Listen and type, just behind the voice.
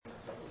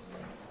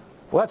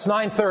Well, it's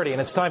 9:30 and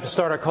it's time to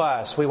start our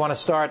class. We want to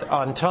start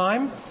on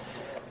time,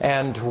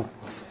 and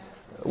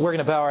we're going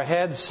to bow our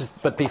heads.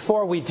 But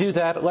before we do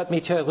that, let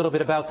me tell you a little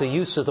bit about the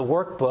use of the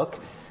workbook.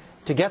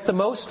 To get the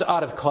most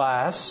out of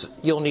class,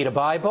 you'll need a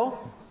Bible,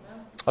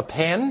 a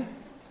pen,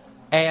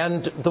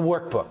 and the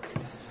workbook.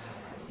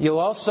 You'll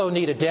also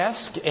need a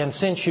desk, and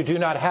since you do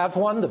not have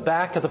one, the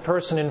back of the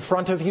person in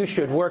front of you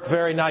should work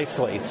very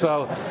nicely.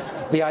 So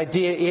the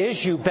idea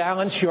is you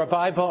balance your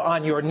Bible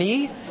on your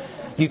knee.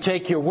 You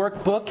take your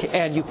workbook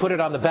and you put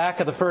it on the back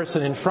of the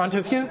person in front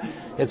of you.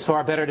 It's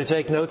far better to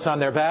take notes on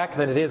their back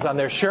than it is on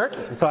their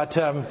shirt, but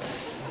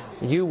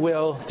you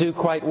will do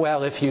quite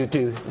well if you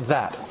do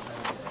that.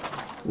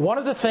 One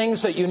of the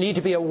things that you need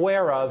to be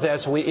aware of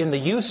in the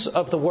use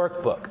of the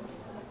workbook,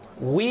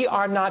 we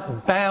are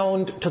not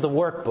bound to the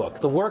workbook.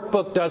 The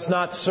workbook does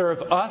not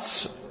serve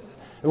us.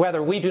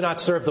 Whether we do not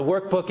serve the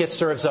workbook, it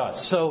serves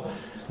us. So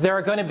there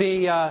are going to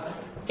be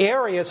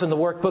areas in the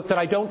workbook that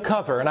I don't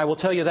cover, and I will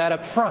tell you that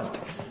up front.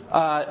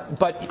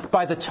 But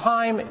by the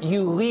time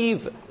you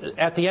leave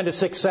at the end of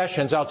 6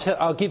 sessions,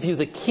 I'll give you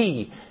the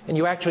key, and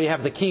you actually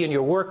have the key in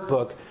your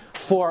workbook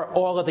for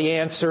all of the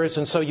answers,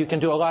 and so you can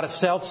do a lot of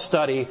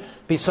self-study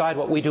beside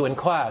what we do in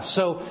class.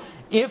 So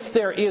if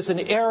there is an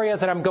area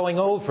that I'm going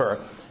over,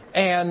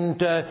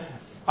 and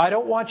I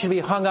don't want you to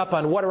be hung up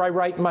on what do I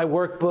write in my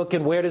workbook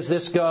and where does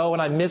this go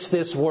and I miss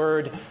this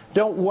word.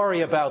 Don't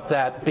worry about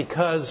that,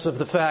 because of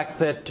the fact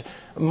that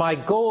my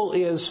goal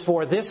is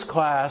for this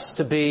class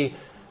to be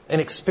an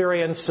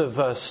experience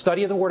of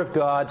study of the Word of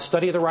God,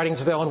 study of the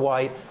writings of Ellen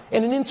White,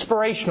 and an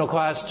inspirational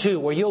class too,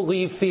 where you'll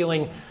leave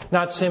feeling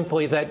not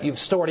simply that you've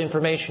stored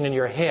information in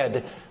your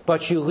head,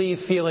 but you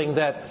leave feeling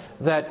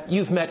that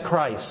you've met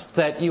Christ,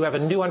 that you have a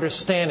new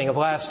understanding of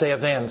last day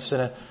events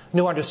and a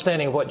new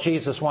understanding of what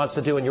Jesus wants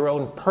to do in your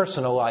own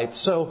personal life.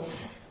 So,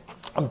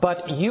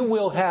 but you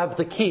will have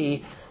the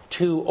key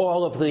to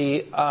all of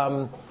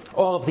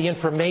the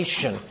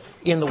information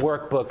in the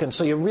workbook, and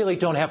so you really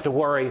don't have to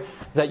worry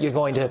that you're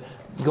going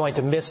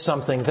to miss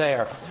something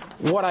there.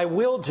 What I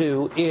will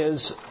do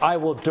is I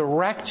will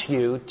direct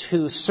you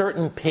to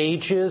certain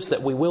pages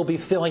that we will be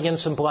filling in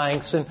some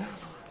blanks, and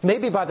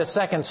maybe by the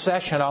second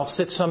session I'll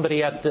sit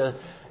somebody at the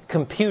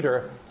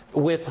computer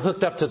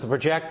hooked up to the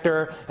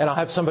projector, and I'll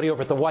have somebody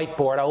over at the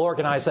whiteboard. I'll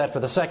organize that for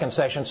the second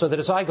session so that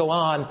as I go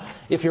on,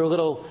 if you're a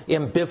little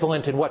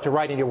ambivalent in what to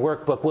write in your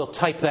workbook, we'll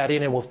type that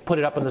in and we'll put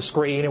it up on the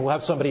screen, and we'll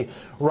have somebody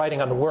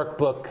writing on the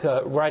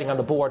workbook, writing on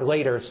the board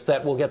later, so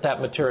that we'll get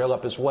that material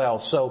up as well.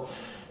 So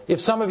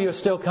if some of you are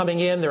still coming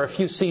in, there are a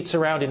few seats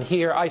around in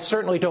here. I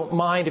certainly don't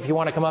mind if you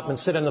want to come up and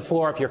sit on the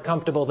floor. If you're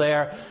comfortable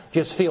there,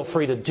 just feel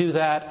free to do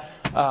that.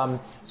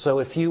 So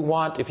if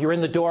you're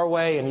in the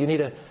doorway and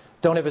you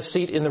don't have a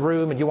seat in the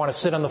room and you want to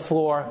sit on the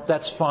floor,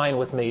 that's fine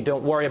with me.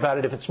 Don't worry about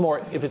it.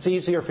 If it's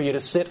easier for you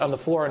to sit on the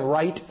floor and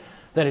write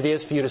than it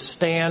is for you to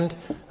stand,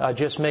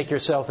 just make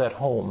yourself at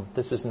home.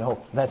 That's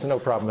no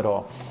problem at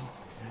all.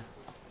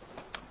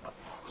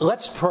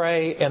 Let's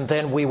pray, and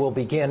then we will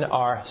begin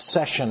our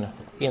session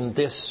in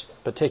this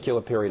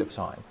particular period of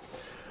time.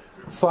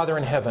 Father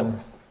in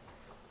heaven,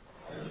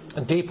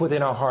 deep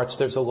within our hearts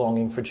there's a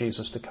longing for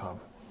Jesus to come.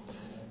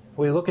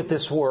 We look at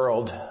this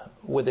world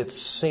with its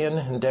sin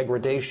and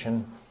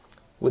degradation,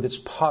 with its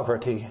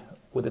poverty,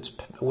 with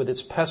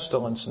its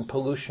pestilence and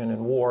pollution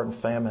and war and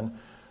famine.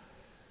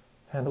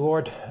 And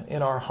Lord,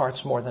 in our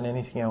hearts more than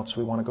anything else,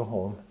 we want to go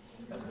home.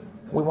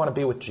 We want to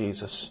be with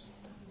Jesus,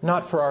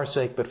 not for our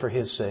sake, but for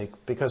His sake,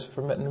 because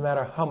no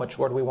matter how much,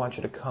 Lord, we want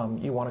you to come,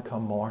 you want to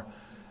come more.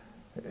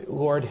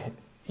 Lord,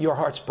 your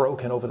heart's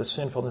broken over the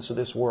sinfulness of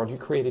this world. You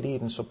created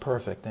Eden so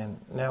perfect, and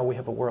now we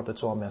have a world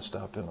that's all messed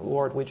up. And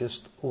Lord, we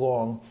just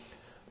long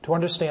to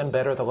understand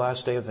better the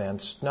last day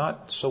events,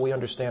 not so we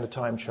understand a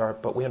time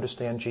chart, but we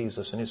understand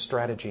Jesus and His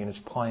strategy and His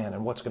plan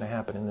and what's going to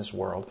happen in this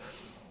world.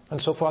 And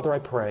so, Father, I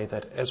pray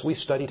that as we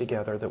study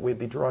together, that we'd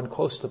be drawn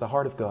close to the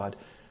heart of God,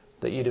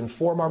 that you'd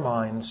inform our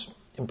minds,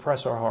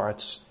 impress our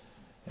hearts,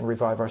 and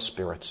revive our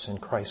spirits. In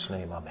Christ's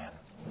name, amen.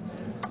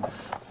 The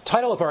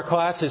title of our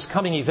class is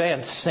Coming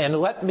Events, and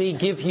let me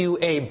give you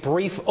a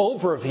brief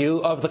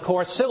overview of the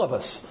course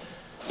syllabus.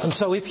 And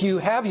so if you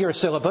have your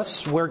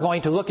syllabus, we're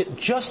going to look at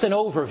just an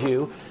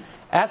overview.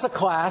 As a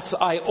class,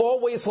 I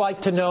always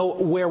like to know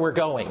where we're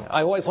going.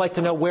 I always like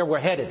to know where we're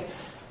headed.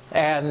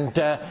 And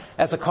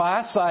as a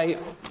class,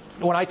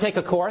 when I take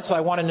a course, I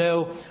want to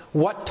know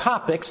what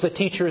topics the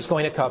teacher is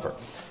going to cover.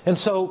 And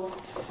so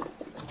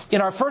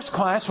in our first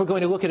class, we're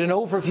going to look at an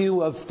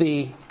overview of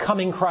the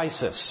coming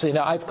crisis.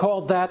 I've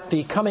called that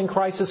the coming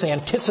crisis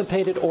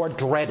anticipated or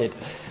dreaded.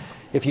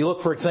 If you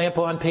look, for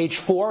example, on page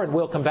 4, and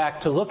we'll come back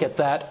to look at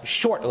that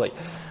shortly.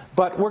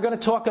 But we're going to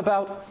talk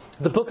about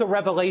the book of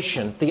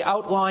Revelation, the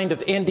outline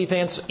of end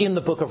events in the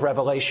book of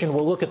Revelation.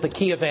 We'll look at the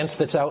key events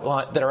that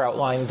are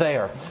outlined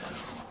there.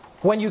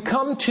 When you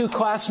come to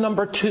class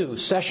number 2,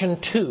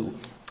 session 2,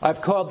 I've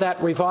called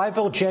that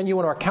Revival,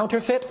 Genuine or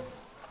Counterfeit.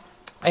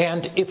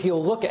 And if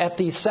you'll look at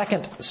the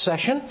second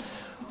session,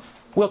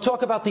 we'll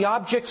talk about the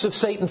objects of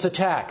Satan's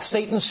attack,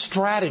 Satan's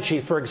strategy,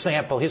 for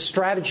example, his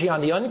strategy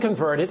on the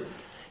unconverted,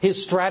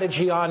 his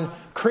strategy on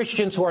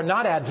Christians who are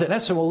not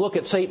Adventists, and we'll look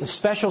at Satan's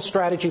special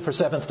strategy for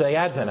Seventh-day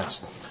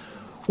Adventists.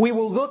 We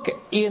will look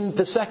in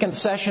the second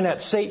session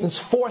at Satan's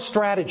 4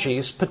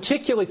 strategies,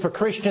 particularly for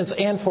Christians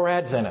and for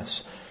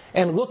Adventists,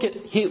 and look at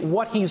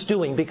what he's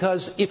doing.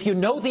 Because if you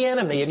know the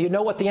enemy and you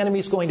know what the enemy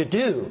is going to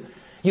do,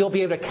 you'll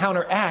be able to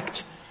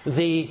counteract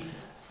the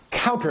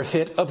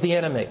counterfeit of the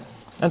enemy.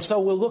 And so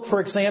we'll look, for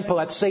example,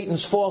 at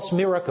Satan's false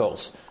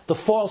miracles, the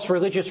false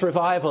religious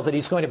revival that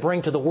he's going to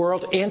bring to the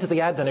world and to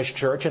the Adventist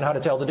church, and how to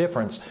tell the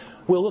difference.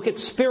 We'll look at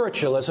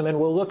spiritualism, and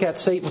we'll look at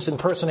Satan's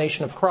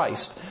impersonation of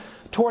Christ.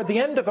 Toward the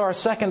end of our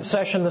second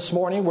session this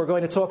morning, we're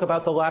going to talk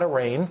about the latter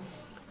rain,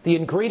 the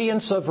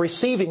ingredients of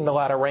receiving the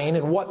latter rain,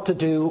 and what to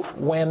do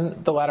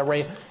when the latter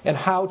rain, and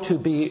how to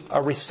be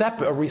a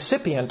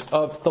recipient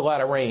of the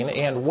latter rain,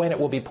 and when it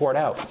will be poured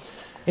out.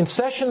 In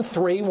session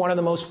 3, one of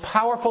the most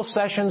powerful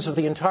sessions of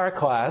the entire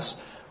class,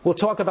 we'll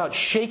talk about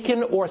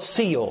shaken or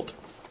sealed.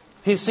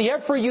 You see,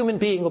 every human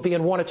being will be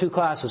in one or two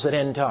classes at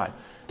any time.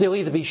 They'll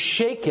either be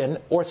shaken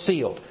or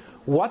sealed.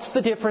 What's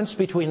the difference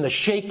between the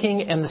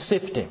shaking and the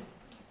sifting?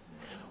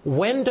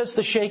 When does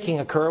the shaking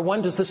occur?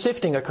 When does the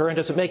sifting occur? And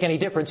does it make any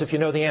difference if you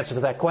know the answer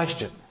to that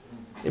question?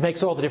 It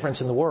makes all the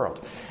difference in the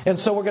world. And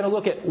so we're going to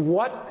look at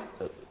what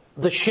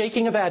the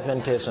shaking of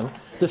Adventism,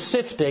 the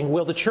sifting,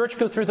 will the church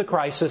go through the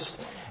crisis?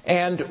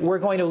 And we're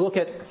going to look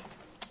at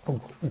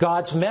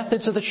God's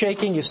methods of the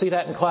shaking. You see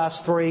that in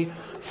class 3.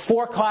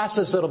 4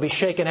 classes that'll be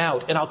shaken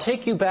out. And I'll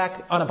take you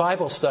back on a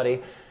Bible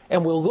study,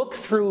 and we'll look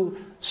through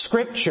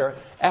Scripture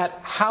at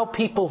how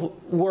people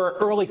were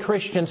early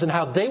Christians and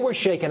how they were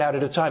shaken out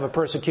at a time of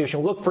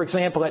persecution. We'll look, for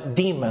example, at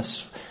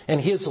Demas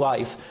and his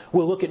life.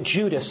 We'll look at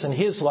Judas and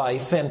his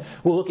life. And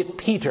we'll look at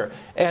Peter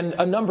and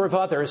a number of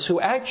others who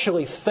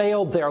actually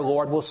failed their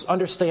Lord. We'll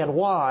understand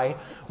why.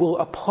 We'll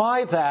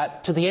apply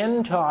that to the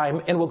end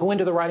time, and we'll go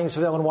into the writings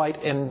of Ellen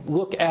White and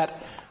look at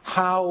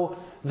how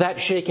that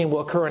shaking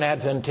will occur in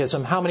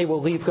Adventism. How many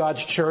will leave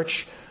God's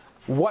church?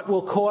 What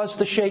will cause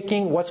the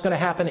shaking, what's going to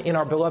happen in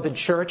our beloved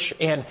church,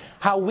 and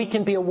how we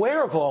can be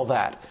aware of all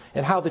that,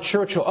 and how the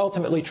church will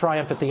ultimately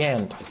triumph at the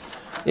end.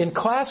 In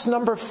class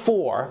number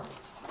 4,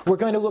 we're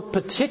going to look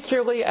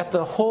particularly at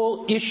the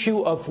whole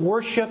issue of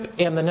worship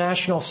and the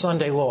national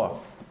Sunday law.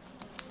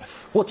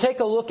 We'll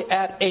take a look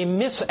at a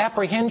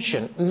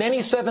misapprehension.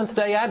 Many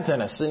Seventh-day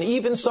Adventists, and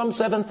even some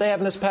Seventh-day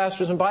Adventist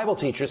pastors and Bible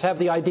teachers, have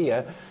the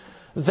idea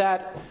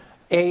that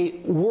a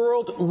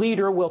world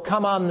leader will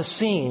come on the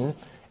scene,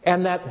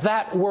 and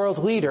that world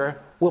leader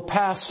will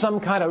pass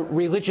some kind of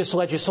religious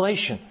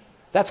legislation.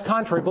 That's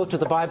contrary both to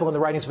the Bible and the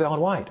writings of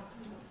Ellen White.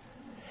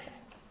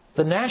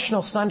 The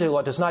national Sunday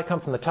law does not come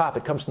from the top,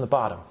 it comes from the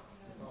bottom.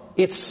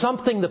 It's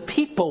something the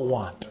people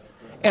want.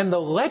 And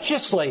the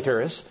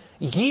legislators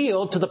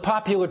yield to the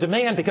popular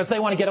demand because they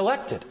want to get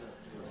elected.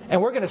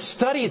 And we're going to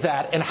study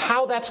that and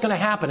how that's going to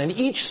happen in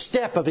each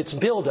step of its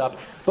build-up,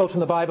 both from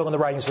the Bible and the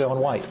writings of Ellen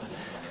White.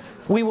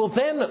 We will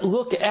then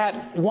look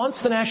at,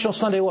 once the National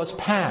Sunday Law is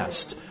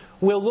passed,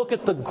 we'll look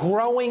at the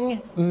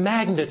growing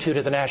magnitude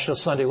of the National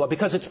Sunday Law,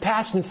 because it's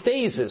passed in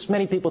phases.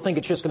 Many people think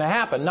it's just going to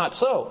happen. Not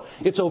so.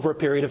 It's over a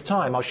period of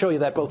time. I'll show you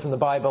that both from the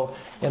Bible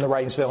and the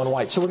writings of Ellen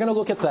White. So we're going to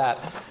look at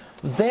that.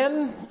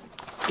 Then,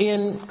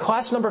 in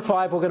class number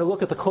 5, we're going to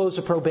look at the close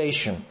of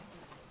probation.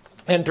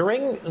 And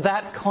during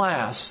that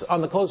class,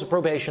 on the close of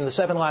probation, the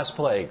 7 last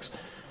plagues,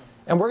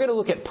 and we're going to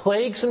look at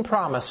plagues and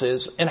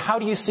promises, and how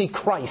do you see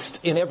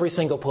Christ in every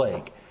single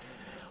plague?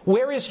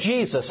 Where is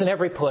Jesus in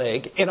every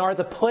plague? And are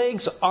the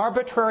plagues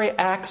arbitrary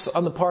acts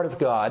on the part of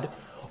God?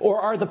 Or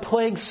are the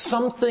plagues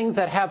something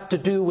that have to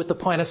do with the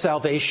plan of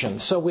salvation?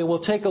 So we will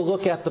take a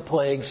look at the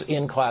plagues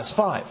in class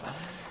 5.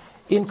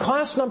 In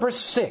class number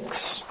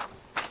 6,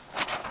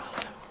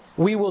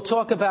 we will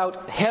talk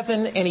about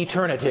heaven and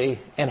eternity,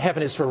 and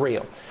heaven is for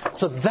real.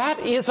 So that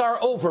is our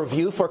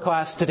overview for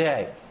class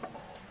today.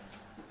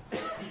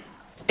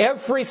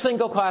 Every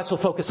single class will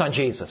focus on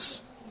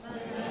Jesus.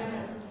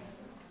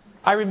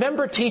 I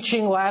remember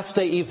teaching last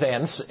day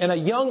events, and a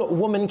young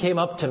woman came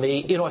up to me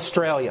in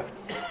Australia.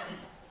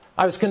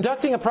 I was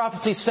conducting a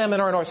prophecy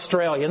seminar in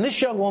Australia, and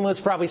this young woman was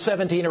probably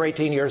 17 or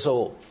 18 years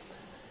old.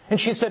 And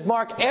she said,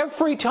 "Mark,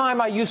 every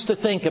time I used to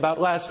think about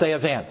last day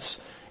events,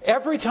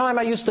 every time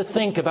I used to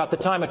think about the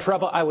time of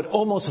trouble, I would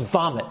almost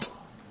vomit."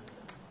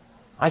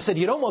 I said,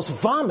 "You'd almost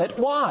vomit?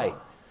 Why?"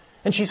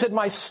 And she said,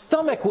 "My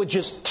stomach would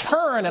just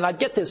turn, and I'd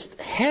get this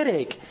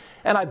headache,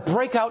 and I'd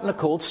break out in a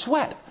cold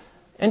sweat."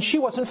 And she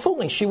wasn't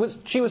fooling. She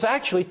was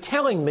actually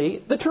telling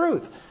me the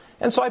truth.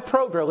 And so I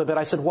probed her a little bit.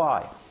 I said,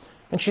 "Why?"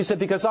 And she said,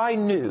 "Because I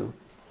knew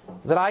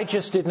that I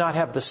just did not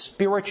have the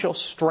spiritual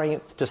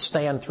strength to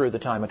stand through the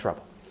time of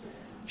trouble."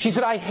 She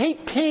said, "I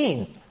hate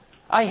pain.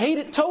 I hate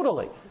it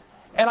totally.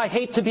 And I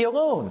hate to be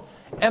alone."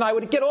 And I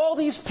would get all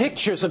these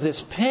pictures of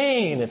this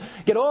pain, and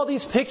get all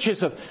these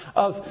pictures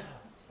of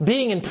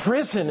being in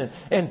prison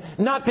and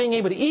not being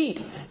able to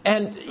eat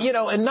and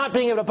not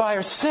being able to buy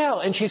or sell.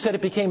 And she said,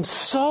 it became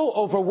so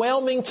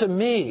overwhelming to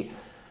me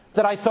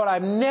that I thought,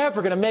 I'm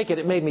never going to make it.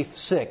 It made me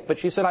sick. But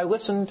she said, "I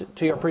listened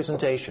to your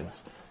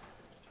presentations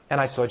and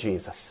I saw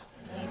Jesus."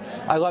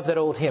 I love that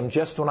old hymn,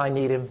 just when I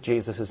need Him,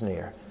 Jesus is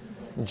near.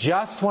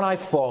 Just when I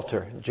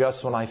falter,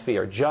 just when I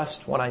fear,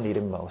 just when I need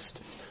Him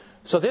most.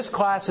 So this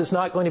class is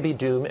not going to be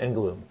doom and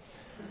gloom.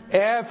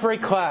 Every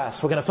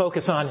class, we're going to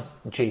focus on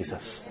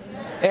Jesus.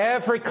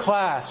 Every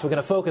class, we're going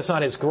to focus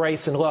on His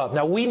grace and love.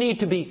 Now, we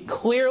need to be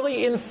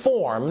clearly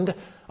informed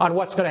on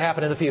what's going to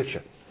happen in the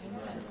future.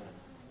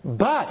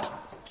 But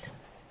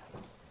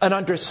an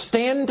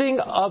understanding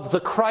of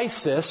the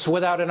crisis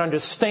without an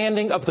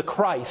understanding of the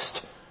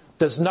Christ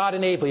does not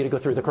enable you to go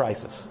through the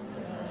crisis.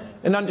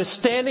 An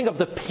understanding of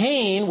the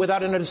pain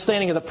without an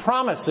understanding of the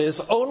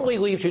promises only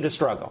leaves you to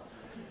struggle.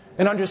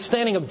 An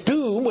understanding of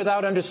doom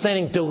without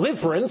understanding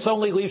deliverance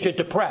only leaves you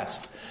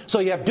depressed. So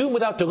you have doom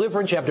without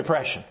deliverance, you have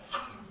depression.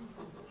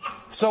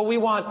 So we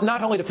want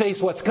not only to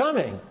face what's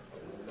coming,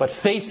 but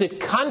face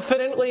it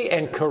confidently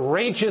and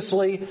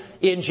courageously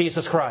in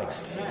Jesus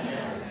Christ.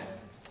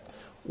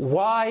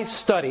 Why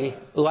study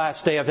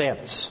last day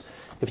events?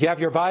 If you have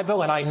your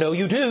Bible, and I know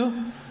you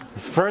do,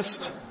 1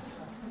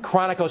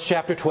 Chronicles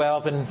chapter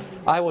 12, and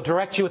I will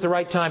direct you at the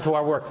right time to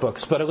our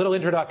workbooks, but a little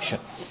introduction.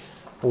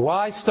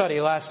 Why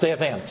study last day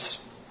events?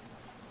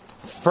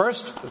 1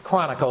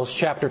 Chronicles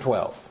chapter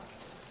 12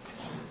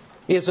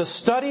 is a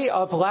study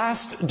of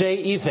last day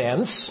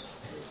events,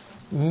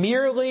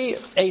 merely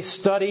a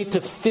study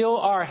to fill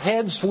our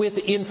heads with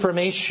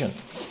information.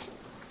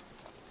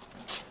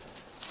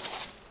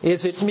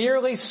 Is it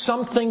merely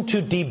something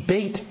to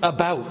debate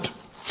about?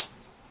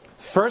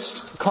 1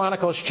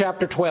 Chronicles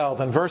chapter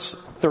 12 and verse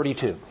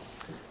 32.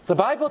 The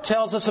Bible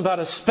tells us about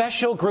a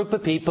special group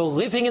of people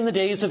living in the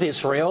days of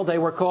Israel. They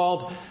were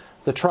called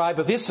the tribe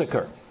of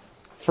Issachar.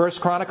 1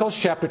 Chronicles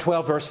chapter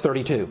 12, verse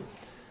 32.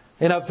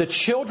 And of the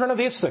children of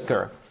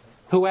Issachar,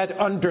 who had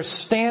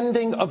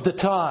understanding of the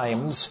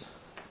times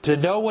to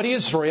know what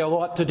Israel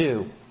ought to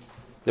do,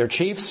 their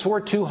chiefs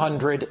were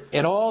 200,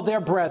 and all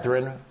their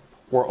brethren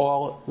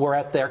were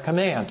at their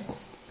command.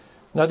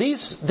 Now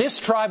this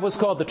tribe was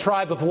called the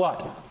tribe of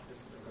what?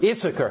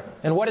 Issachar.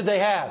 And what did they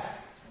have?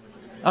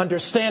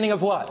 Understanding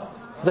of what?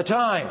 The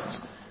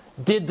times.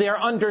 Did their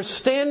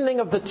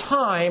understanding of the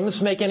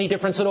times make any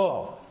difference at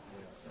all?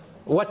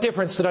 What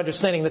difference did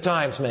understanding the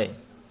times make?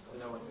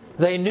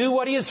 They knew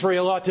what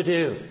Israel ought to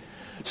do.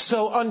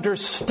 So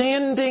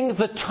understanding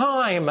the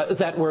time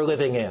that we're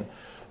living in,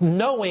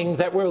 knowing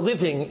that we're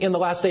living in the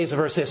last days of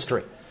Earth's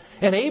history,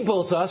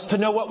 enables us to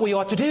know what we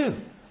ought to do.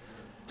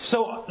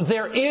 So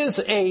there is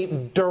a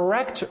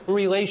direct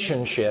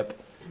relationship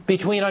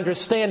between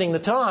understanding the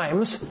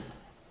times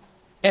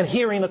and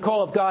hearing the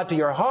call of God to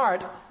your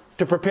heart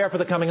to prepare for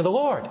the coming of the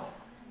Lord.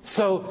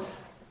 So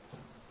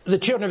the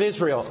children of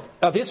Israel,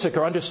 of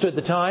Issachar, understood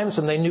the times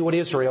and they knew what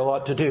Israel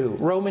ought to do.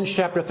 Romans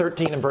chapter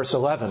 13 and verse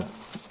 11.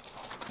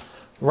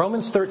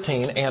 Romans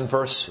 13 and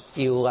verse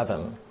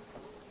 11.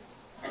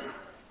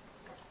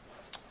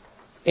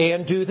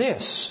 And do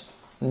this,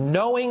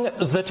 knowing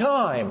the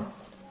time.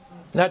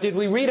 Now, did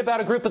we read about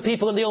a group of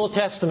people in the Old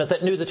Testament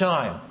that knew the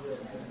time?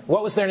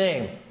 What was their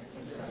name?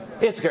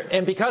 Issachar.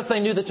 And because they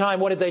knew the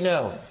time, what did they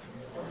know?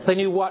 They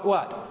knew what?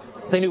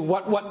 They knew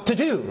what to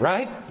do,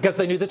 right? Because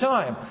they knew the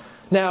time.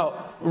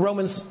 Now,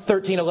 Romans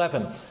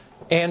 13:11.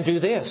 And do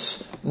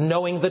this,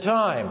 knowing the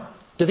time.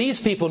 Do these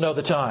people know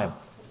the time?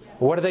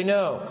 What do they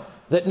know?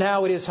 That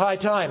now it is high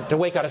time to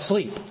wake out of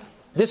sleep.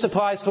 This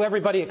applies to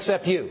everybody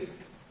except you,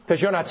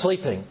 because you're not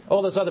sleeping.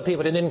 All those other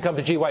people that didn't come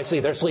to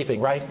GYC, they're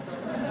sleeping, right?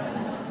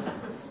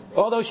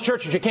 All those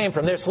churches you came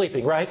from, they're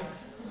sleeping, right?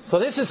 So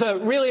this is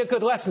really a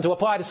good lesson to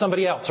apply to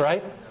somebody else,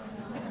 right?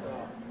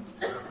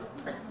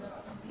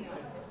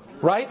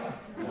 Right?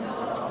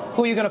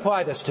 Who are you going to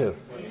apply this to?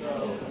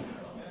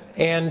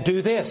 And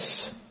do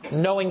this,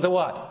 knowing the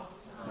what?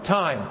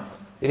 Time.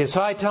 It is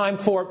high time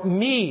for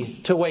me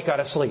to wake out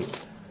of sleep.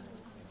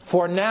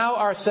 For now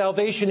our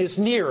salvation is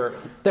nearer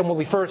than when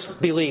we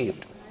first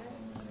believed.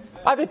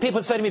 I've had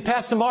people say to me,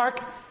 Pastor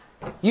Mark,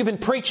 you've been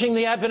preaching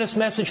the Adventist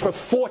message for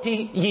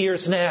 40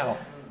 years now.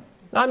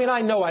 I mean,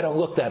 I know I don't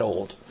look that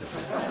old.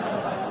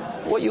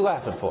 What are you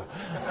laughing for?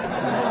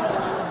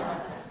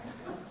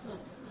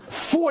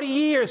 40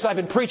 years I've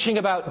been preaching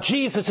about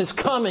Jesus is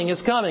coming.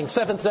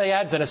 Seventh-day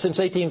Adventist since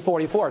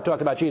 1844. I've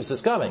talked about Jesus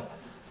is coming.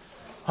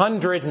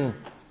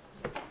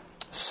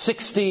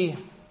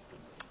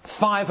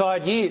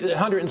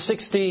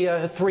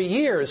 163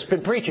 years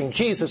been preaching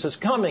Jesus is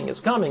coming.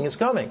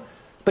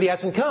 But He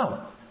hasn't come.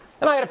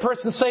 And I had a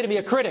person say to me,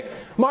 a critic,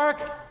 Mark,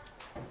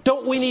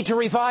 don't we need to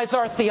revise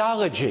our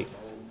theology?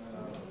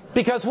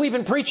 Because we've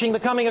been preaching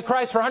the coming of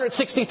Christ for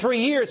 163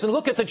 years, and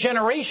look at the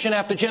generation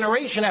after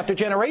generation after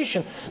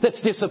generation that's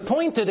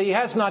disappointed that He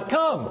has not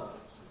come.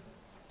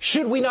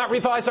 Should we not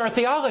revise our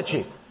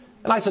theology?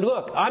 And I said,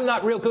 look, I'm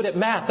not real good at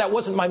math. That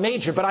wasn't my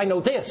major, but I know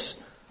this.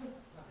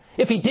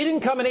 If He didn't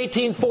come in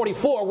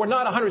 1844, we're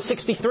not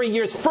 163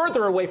 years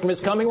further away from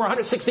His coming. We're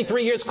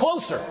 163 years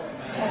closer.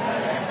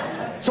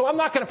 So I'm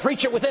not going to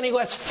preach it with any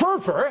less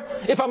fervor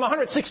if I'm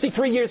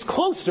 163 years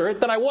closer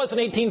than I was in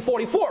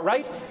 1844,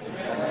 right?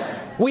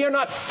 We are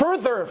not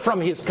further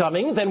from His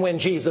coming than when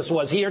Jesus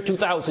was here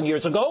 2,000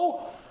 years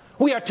ago.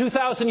 We are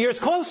 2,000 years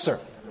closer.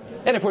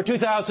 And if we're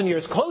 2,000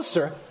 years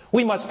closer,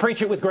 we must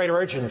preach it with greater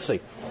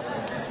urgency.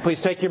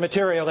 Please take your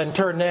material and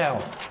turn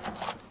now.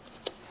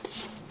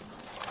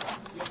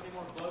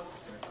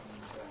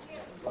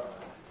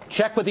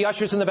 Check with the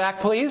ushers in the back,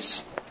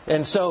 please.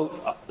 And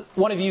so,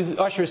 one of you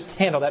ushers,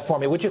 handle that for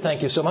me, would you?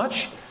 Thank you so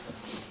much.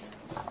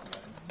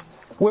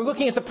 We're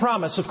looking at the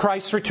promise of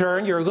Christ's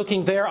return. You're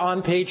looking there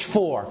on page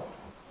 4.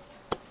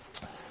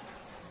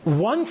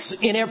 Once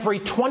in every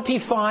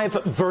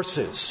 25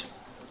 verses.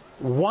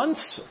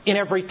 Once in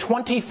every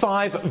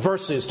 25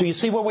 verses. Do you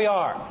see where we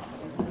are?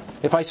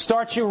 If I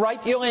start you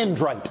right, you'll end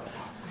right.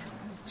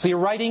 So you're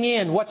writing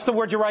in. What's the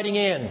word you're writing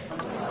in?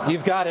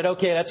 You've got it.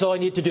 Okay, that's all I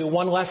need to do.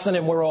 One lesson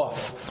and we're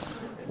off.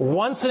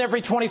 Once in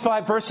every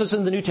 25 verses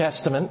in the New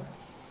Testament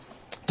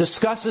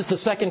discusses the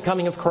second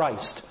coming of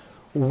Christ.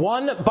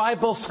 One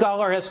Bible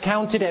scholar has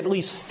counted at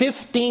least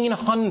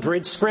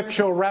 1,500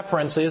 scriptural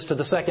references to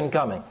the second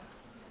coming.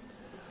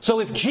 So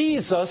if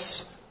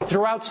Jesus,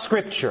 throughout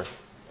Scripture,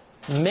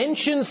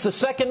 mentions the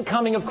second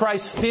coming of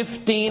Christ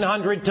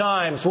 1,500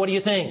 times, what do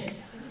you think?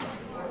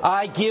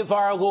 I give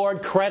our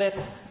Lord credit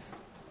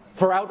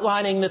for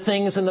outlining the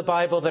things in the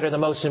Bible that are the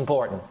most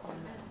important.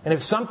 And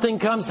if something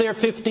comes there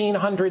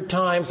 1,500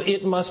 times,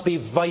 it must be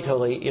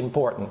vitally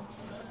important.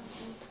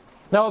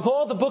 Now, of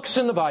all the books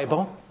in the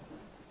Bible,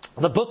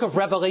 the book of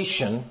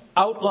Revelation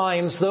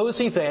outlines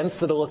those events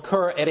that will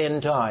occur at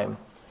end time.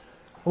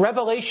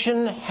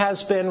 Revelation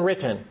has been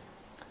written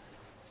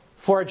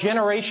for a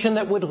generation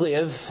that would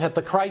live at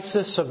the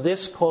crisis of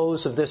this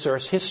close of this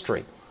earth's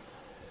history.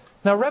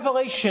 Now,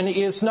 Revelation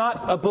is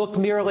not a book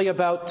merely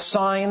about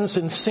signs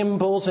and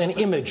symbols and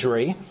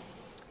imagery.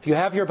 If you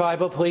have your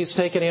Bible, please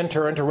take it and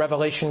turn to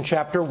Revelation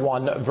chapter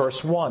 1,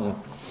 verse 1.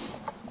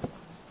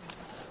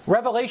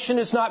 Revelation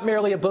is not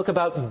merely a book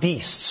about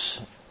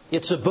beasts.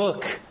 It's a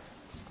book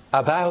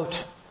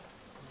about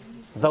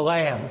the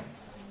Lamb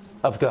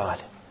of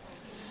God.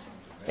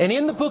 And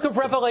in the book of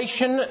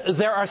Revelation,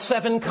 there are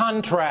 7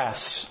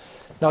 contrasts.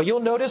 Now,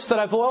 you'll notice that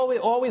I've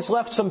always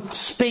left some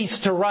space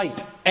to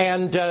write.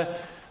 And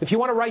if you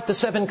want to write the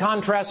 7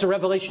 contrasts of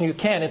Revelation, you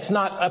can. It's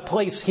not a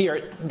place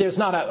here. There's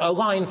not a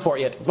line for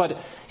it. But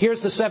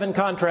here's the 7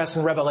 contrasts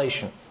in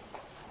Revelation.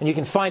 And you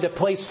can find a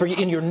place for you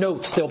in your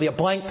notes. There'll be a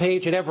blank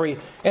page at every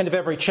end of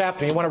every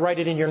chapter. You want to write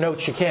it in your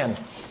notes, you can.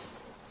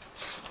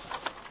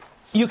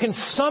 You can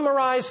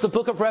summarize the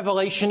book of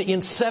Revelation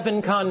in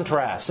 7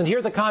 contrasts. And here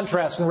are the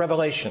contrasts in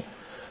Revelation.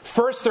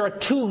 First, there are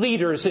 2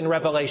 leaders in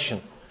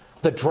Revelation.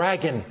 The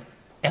dragon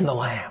and the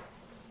lamb.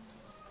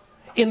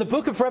 In the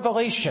book of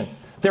Revelation,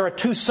 there are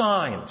 2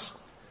 signs.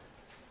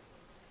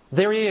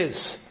 There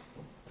is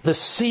the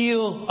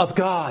seal of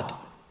God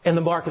and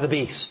the mark of the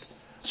beast.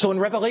 So in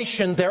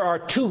Revelation, there are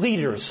 2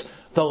 leaders,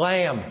 the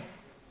lamb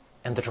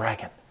and the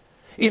dragon.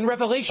 In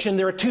Revelation,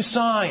 there are 2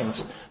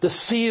 signs, the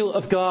seal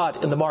of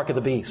God and the mark of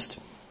the beast.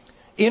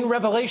 In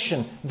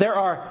Revelation, there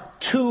are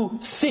 2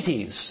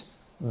 cities,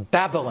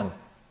 Babylon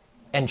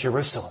and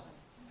Jerusalem.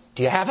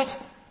 Do you have it?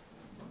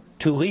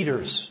 2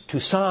 leaders, 2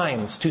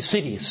 signs, 2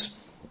 cities.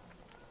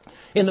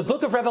 In the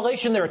book of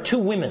Revelation, there are 2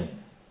 women,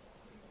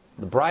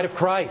 the bride of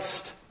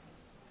Christ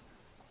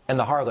and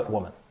the harlot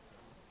woman.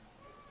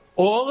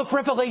 All of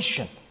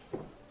Revelation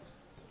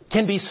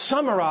can be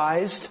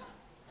summarized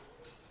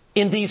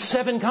in these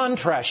 7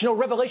 contrasts. You know,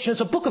 Revelation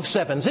is a book of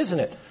 7s, isn't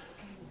it?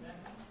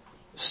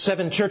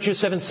 7 churches,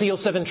 7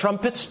 seals, 7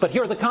 trumpets. But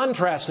here are the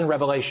contrasts in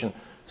Revelation.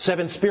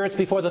 7 spirits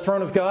before the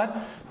throne of God.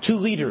 2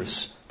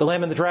 leaders, the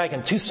Lamb and the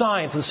Dragon. 2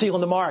 signs, the seal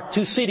and the mark.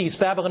 2 cities,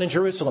 Babylon and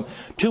Jerusalem.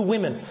 2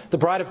 women, the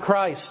bride of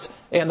Christ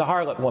and the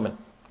harlot woman.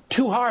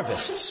 2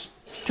 harvests.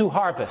 2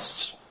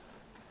 harvests.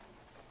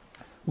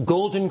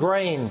 Golden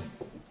grain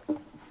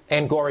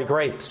and gory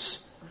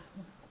grapes.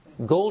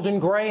 Golden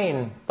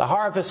grain, the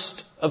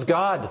harvest of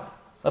God,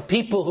 a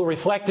people who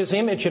reflect His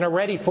image and are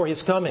ready for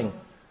His coming.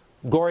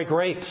 Gory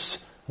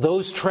grapes,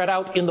 those tread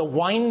out in the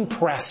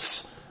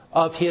winepress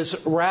of His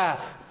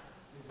wrath,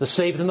 the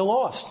saved and the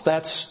lost.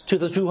 That's to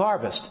the 2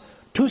 harvests.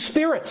 2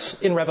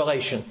 spirits in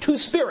Revelation. 2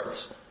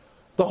 spirits.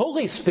 The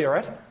Holy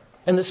Spirit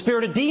and the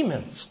spirit of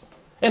demons.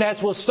 And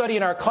as we'll study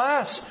in our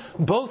class,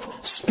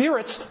 both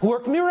spirits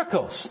work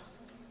miracles.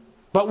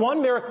 But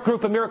one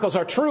group of miracles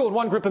are true and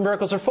one group of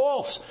miracles are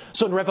false.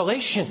 So in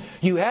Revelation,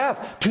 you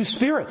have 2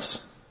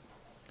 spirits.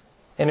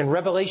 And in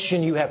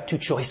Revelation, you have 2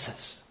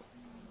 choices.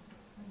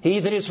 He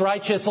that is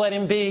righteous, let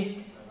him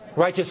be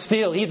righteous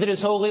still. He that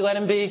is holy, let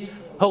him be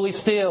holy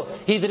still.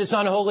 He that is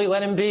unholy,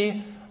 let him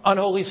be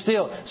unholy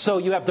still. So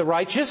you have the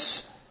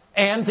righteous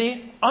and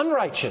the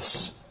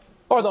unrighteous.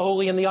 Or the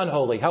holy and the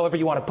unholy, however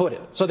you want to put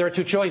it. So there are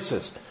 2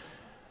 choices.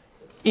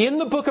 In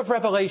the book of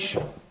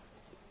Revelation,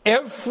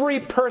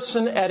 every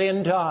person at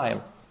end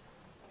time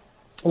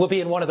will be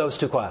in one of those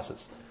 2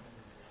 classes.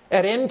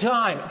 At end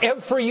time,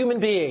 every human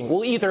being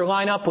will either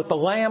line up with the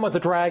lamb or the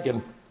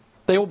dragon.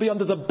 They will be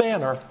under the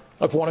banner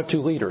of one of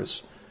 2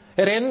 leaders.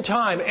 At end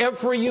time,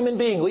 every human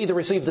being will either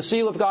receive the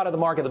seal of God or the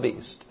mark of the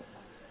beast.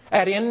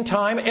 At end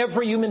time,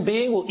 every human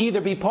being will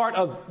either be part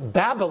of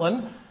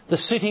Babylon, the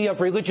city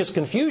of religious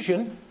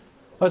confusion,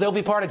 or they'll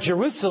be part of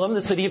Jerusalem,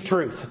 the city of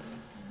truth.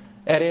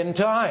 at end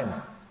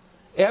time.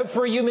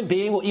 Every human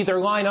being will either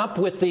line up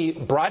with the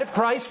bride of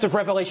Christ of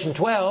Revelation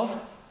 12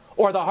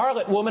 or the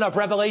harlot woman of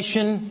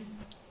Revelation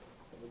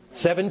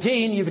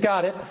 17. You've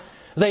got it.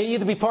 They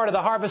either be part of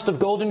the harvest of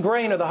golden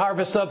grain or the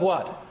harvest of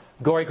what?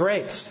 Gory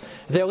grapes.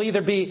 They'll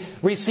either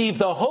receive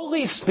the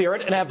Holy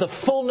Spirit and have the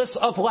fullness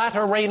of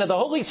latter rain of the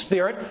Holy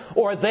Spirit,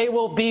 or they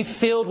will be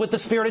filled with the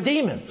spirit of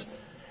demons.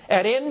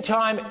 At end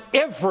time,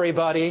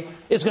 everybody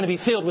is going to be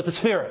filled with the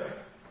Spirit.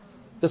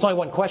 There's only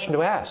one question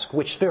to ask.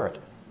 Which Spirit?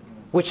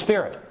 Which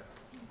Spirit?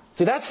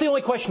 See, that's the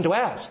only question to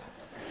ask.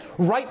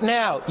 Right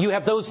now, you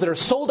have those that are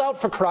sold out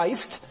for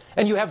Christ,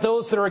 and you have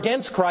those that are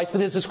against Christ, but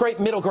there's this great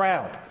middle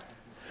ground.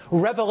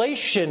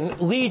 Revelation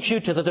leads you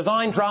to the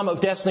divine drama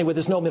of destiny where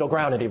there's no middle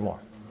ground anymore.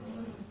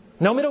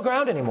 No middle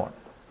ground anymore.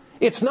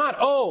 It's not,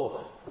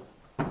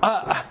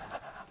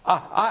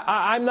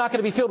 I'm not going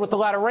to be filled with the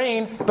latter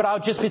rain, but I'll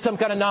just be some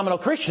kind of nominal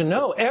Christian.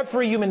 No,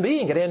 every human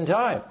being at end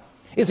time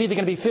is either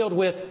going to be filled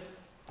with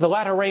the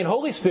latter rain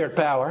Holy Spirit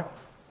power,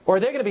 or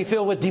they're going to be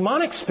filled with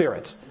demonic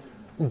spirits.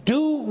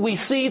 Do we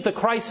see the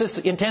crisis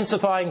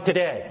intensifying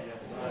today?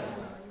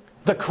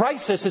 The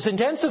crisis is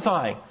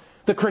intensifying.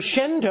 The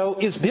crescendo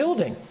is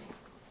building.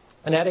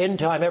 And at end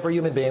time, every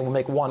human being will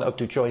make one of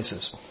two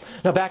choices.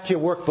 Now back to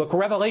your workbook.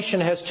 Revelation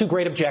has two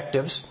great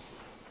objectives.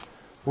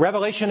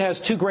 Revelation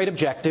has two great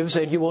objectives,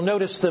 and you will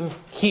notice them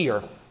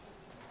here.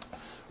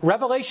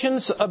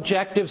 Revelation's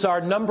objectives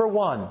are, number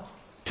one,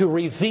 to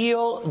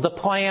reveal the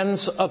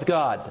plans of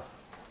God.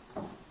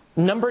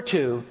 Number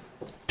two,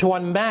 to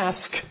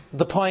unmask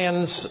the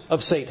plans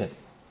of Satan.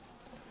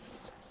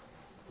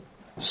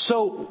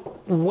 So,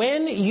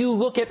 when you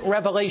look at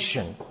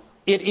Revelation,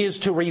 it is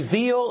to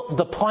reveal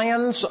the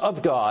plans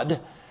of God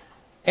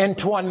and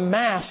to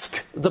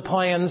unmask the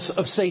plans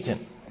of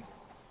Satan.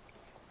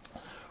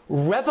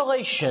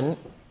 Revelation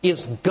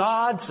is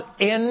God's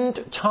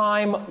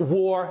end-time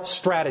war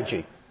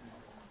strategy.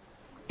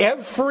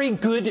 Every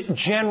good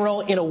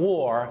general in a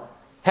war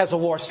has a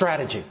war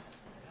strategy.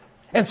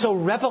 And so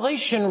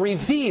Revelation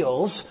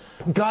reveals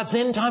God's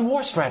end-time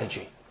war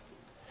strategy.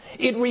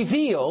 It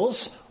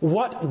reveals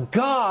what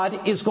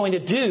God is going to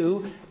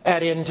do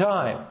at end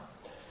time.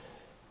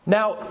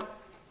 Now,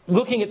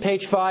 looking at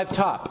page 5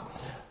 top,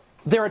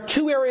 there are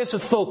two areas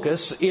of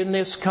focus in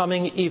this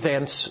coming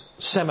events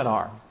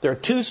seminar. There are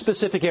two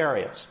specific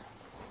areas.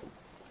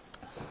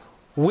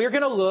 We're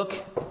going to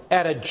look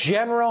at a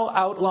general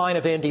outline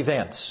of end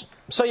events.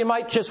 So you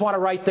might just want to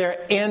write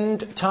there,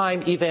 end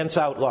time events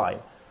outline.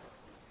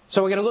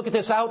 So we're going to look at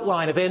this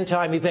outline of end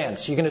time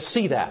events. You're going to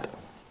see that.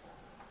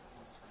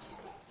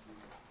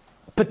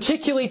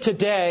 Particularly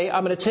today,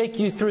 I'm going to take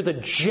you through the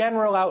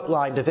general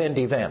outline of end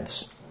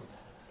events.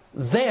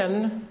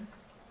 Then,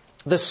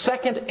 the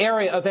second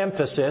area of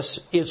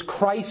emphasis is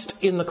Christ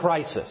in the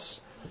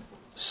crisis.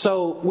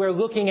 So we're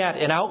looking at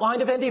an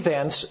outline of end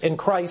events and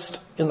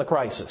Christ in the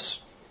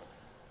crisis.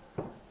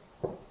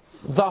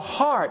 The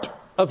heart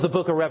of the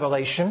book of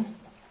Revelation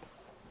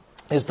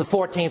is the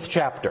 14th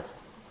chapter.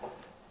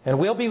 And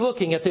we'll be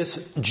looking at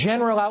this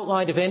general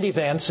outline of end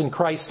events and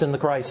Christ in the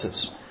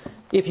crisis.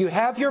 If you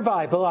have your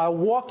Bible, I'll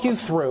walk you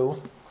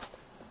through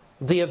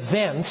the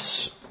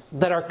events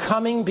that are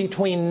coming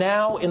between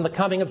now and the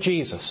coming of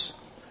Jesus.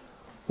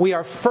 We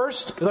are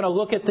first going to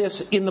look at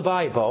this in the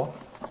Bible,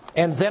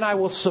 and then I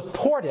will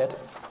support it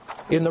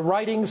in the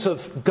writings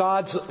of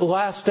God's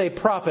last day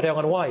prophet,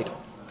 Ellen White.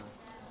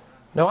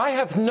 Now, I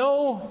have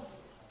no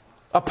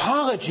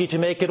apology to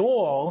make at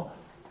all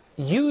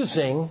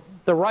using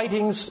the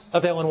writings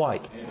of Ellen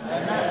White.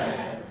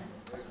 Amen.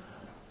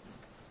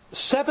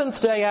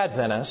 Seventh-day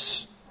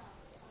Adventists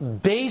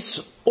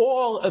base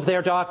all of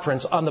their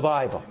doctrines on the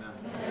Bible.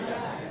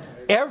 Amen.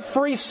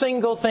 Every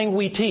single thing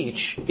we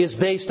teach is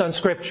based on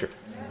Scripture.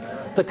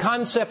 Amen. The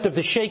concept of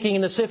the shaking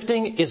and the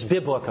sifting is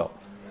biblical.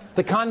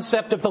 The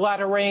concept of the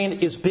latter rain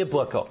is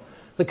biblical.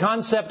 The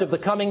concept of the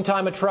coming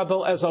time of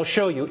trouble, as I'll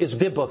show you, is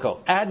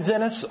biblical.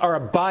 Adventists are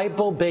a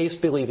Bible-based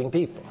believing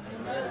people.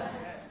 Amen.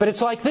 But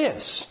it's like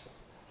this.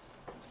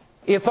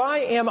 If I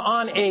am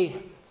on a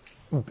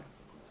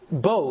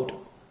boat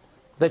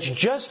that's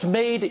just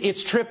made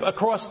its trip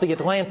across the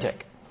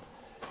Atlantic,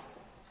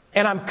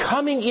 and I'm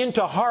coming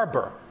into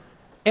harbor,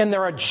 and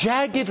there are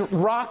jagged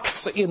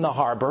rocks in the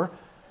harbor,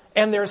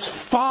 and there's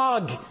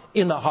fog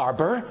in the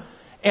harbor,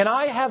 and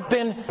I have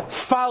been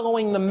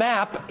following the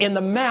map, and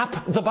the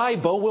map, the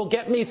Bible, will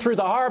get me through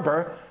the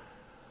harbor,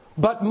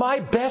 but my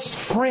best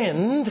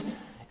friend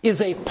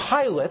is a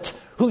pilot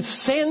who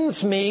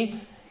sends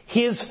me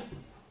his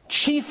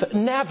chief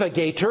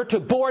navigator to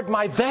board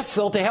my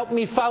vessel to help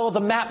me follow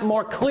the map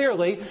more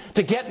clearly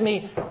to get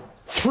me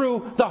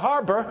through the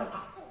harbor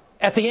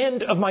at the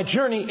end of my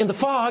journey in the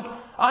fog.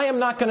 I am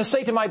not going to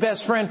say to my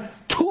best friend,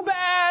 too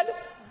bad,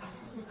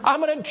 I'm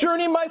going to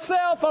journey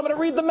myself, I'm going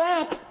to read the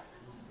map.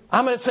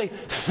 I'm going to say,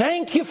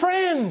 thank you,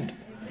 friend,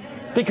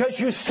 because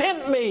you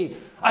sent me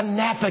a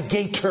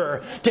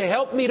navigator to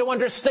help me to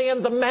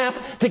understand the map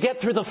to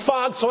get through the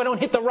fog so I don't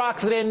hit the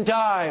rocks at end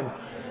time.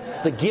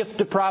 The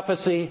gift of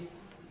prophecy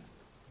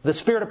The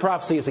spirit of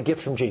prophecy is a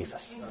gift from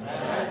Jesus.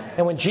 Amen.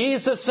 And when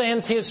Jesus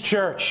sends His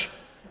church,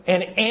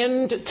 an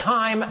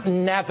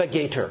end-time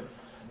navigator,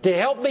 to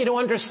help me to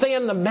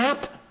understand the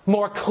map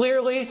more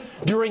clearly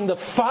during the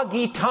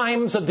foggy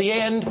times of the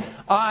end,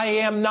 I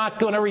am not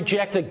going to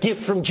reject a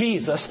gift from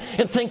Jesus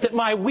and think that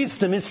my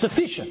wisdom is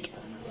sufficient.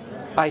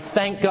 I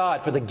thank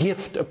God for the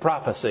gift of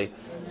prophecy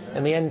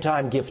and the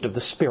end-time gift of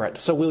the Spirit.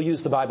 So we'll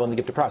use the Bible and the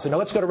gift of prophecy. Now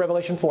let's go to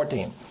Revelation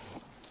 14.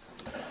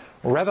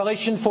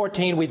 Revelation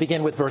 14, we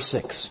begin with verse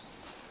 6.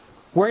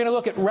 We're going to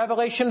look at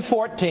Revelation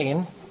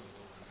 14,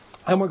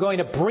 and we're going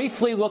to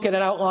briefly look at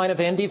an outline of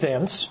end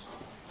events.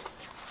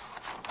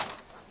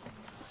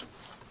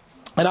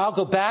 And I'll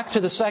go back to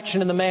the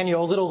section in the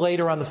manual a little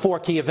later on the 4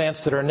 key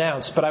events that are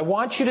announced. But I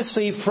want you to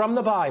see from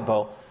the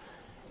Bible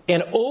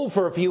an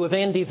overview of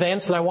end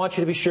events, and I want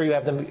you to be sure you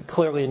have them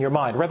clearly in your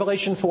mind.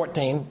 Revelation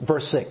 14,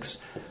 verse 6.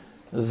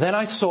 Then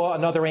I saw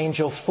another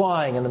angel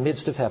flying in the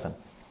midst of heaven,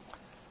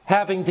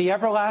 having the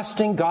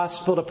everlasting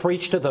gospel to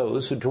preach to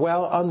those who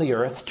dwell on the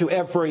earth, to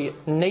every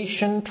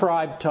nation,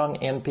 tribe, tongue,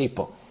 and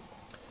people.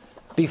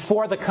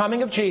 Before the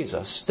coming of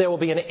Jesus, there will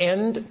be an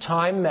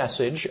end-time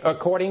message,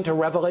 according to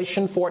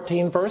Revelation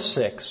 14, verse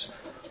 6,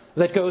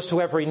 that goes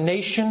to every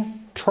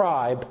nation,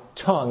 tribe,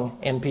 tongue,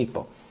 and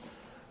people.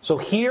 So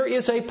here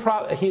is a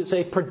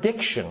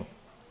prediction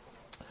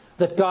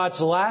that God's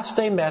last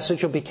day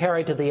message will be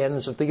carried to the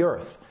ends of the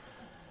earth.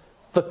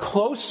 The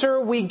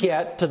closer we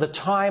get to the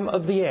time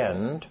of the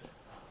end,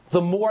 the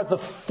more the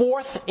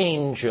 4th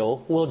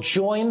angel will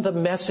join the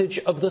message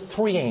of the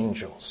 3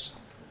 angels.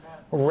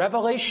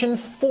 Revelation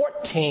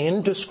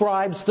 14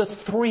 describes the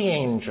 3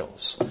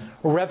 angels.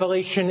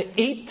 Revelation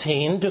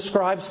 18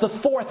 describes the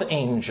 4th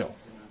angel.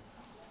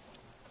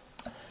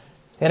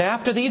 And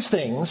after these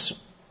things,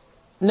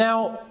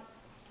 now,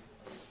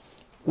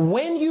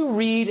 when you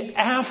read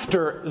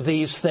after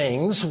these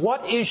things,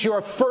 what is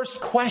your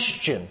first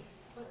question?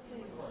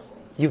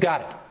 You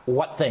got it.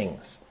 What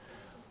things?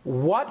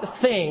 What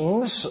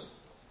things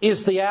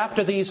is the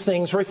after these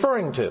things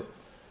referring to?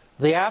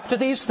 The after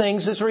these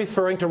things is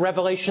referring to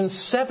Revelation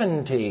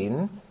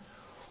 17,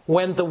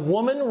 when the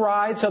woman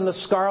rides on the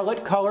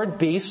scarlet-colored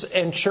beast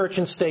and church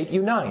and state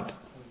unite.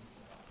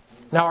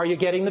 Now, are you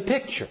getting the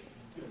picture?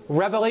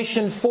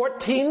 Revelation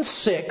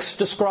 14:6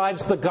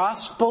 describes the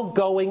gospel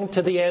going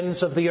to the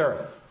ends of the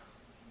earth.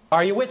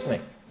 Are you with me?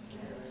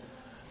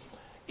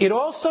 It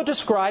also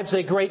describes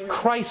a great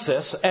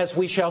crisis, as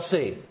we shall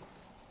see.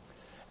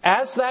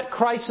 As that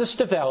crisis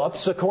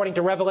develops, according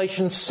to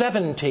Revelation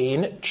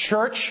 17,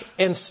 church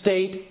and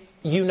state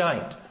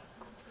unite.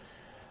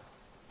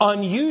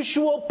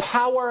 Unusual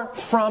power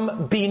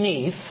from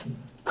beneath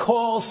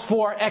calls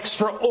for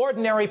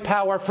extraordinary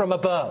power from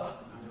above.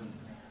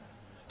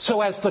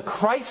 So as the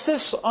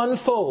crisis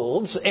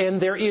unfolds,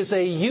 and there is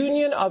a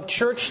union of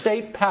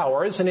church-state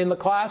powers, and in the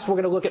class we're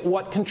going to look at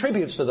what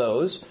contributes to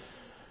those,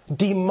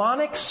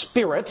 demonic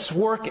spirits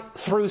work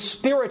through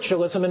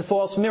spiritualism and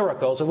false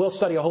miracles, and we'll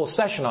study a whole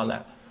session on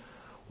that.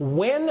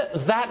 When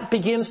that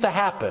begins to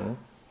happen,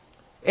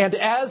 and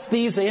as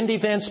these end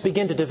events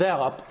begin to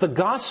develop, the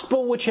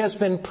gospel which has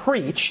been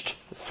preached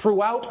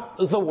throughout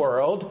the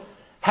world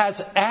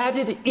has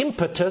added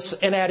impetus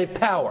and added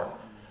power.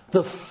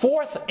 The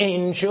 4th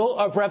angel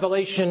of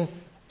Revelation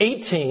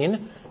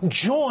 18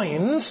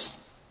 joins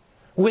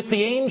with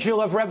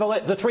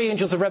the the 3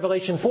 angels of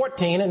Revelation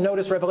 14, and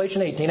notice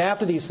Revelation 18.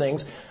 After these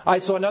things, I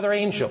saw another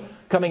angel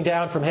coming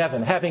down from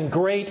heaven, having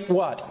great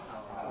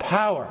what?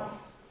 Power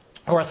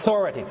or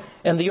authority.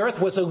 And the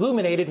earth was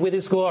illuminated with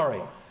his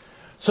glory.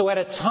 So at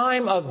a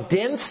time of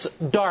dense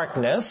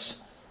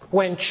darkness,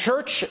 when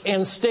church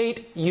and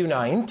state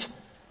unite,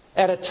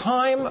 at a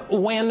time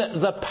when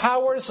the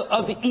powers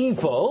of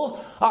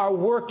evil are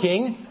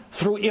working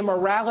through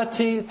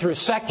immorality, through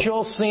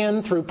sexual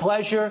sin, through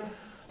pleasure,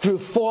 through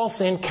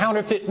false and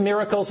counterfeit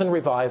miracles and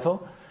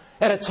revival,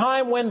 at a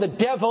time when the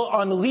devil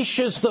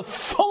unleashes the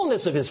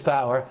fullness of his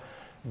power,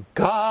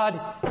 God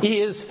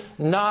is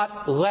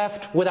not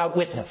left without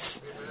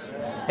witness.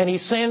 And He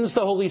sends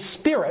the Holy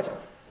Spirit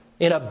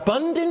in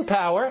abundant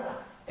power,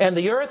 and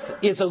the earth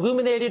is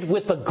illuminated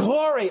with the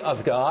glory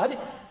of God.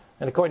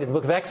 And according to the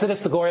book of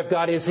Exodus, the glory of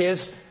God is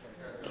His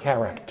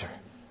character.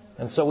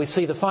 And so we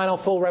see the final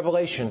full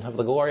revelation of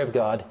the glory of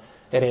God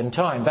at end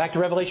time. Back to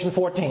Revelation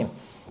 14.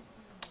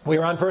 We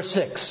are on verse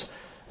 6.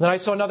 Then I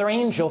saw another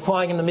angel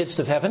flying in the midst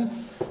of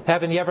heaven,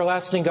 having the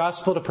everlasting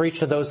gospel to preach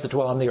to those that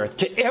dwell on the earth,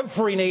 to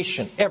every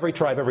nation, every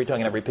tribe, every tongue,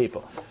 and every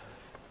people.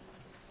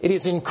 It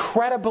is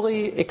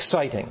incredibly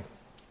exciting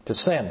to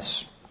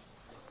sense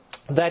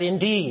that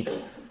indeed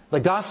the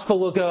gospel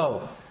will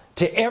go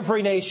to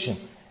every nation,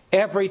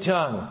 every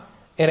tongue,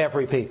 and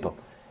every people.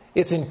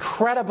 It's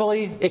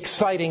incredibly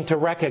exciting to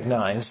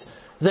recognize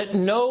that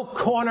no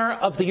corner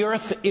of the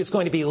earth is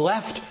going to be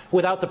left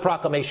without the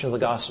proclamation of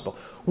the gospel.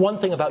 One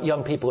thing about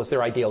young people is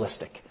they're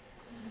idealistic.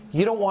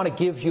 You don't want to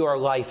give your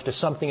life to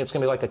something that's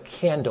going to be like a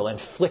candle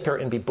and flicker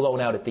and be blown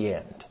out at the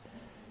end.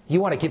 You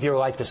want to give your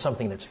life to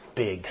something that's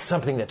big,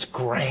 something that's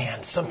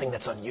grand, something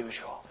that's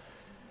unusual.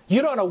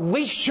 You don't want to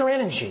waste your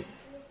energy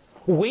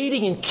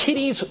wading in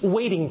kiddies'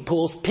 wading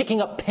pools,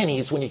 picking up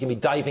pennies when you can be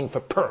diving for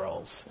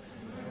pearls.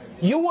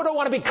 You wouldn't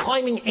want to be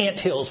climbing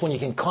anthills when you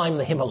can climb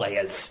the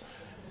Himalayas.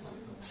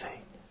 See?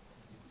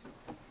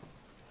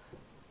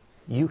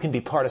 You can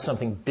be part of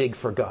something big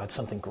for God,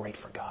 something great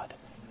for God.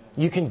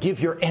 You can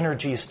give your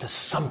energies to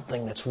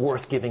something that's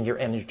worth giving your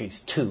energies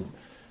to.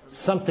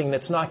 Something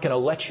that's not going to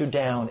let you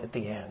down at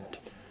the end.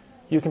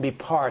 You can be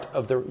part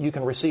of you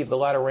can receive the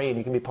latter rain.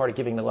 You can be part of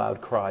giving the loud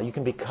cry. You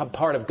can become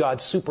part of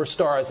God's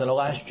superstars in the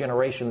last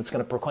generation that's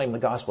going to proclaim the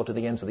gospel to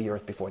the ends of the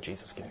earth before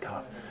Jesus can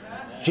come.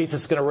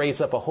 Jesus is going to raise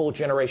up a whole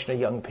generation of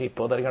young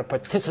people that are going to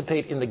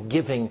participate in the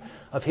giving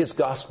of His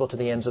gospel to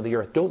the ends of the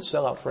earth. Don't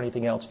sell out for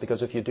anything else,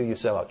 because if you do, you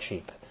sell out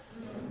cheap.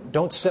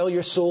 Don't sell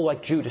your soul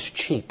like Judas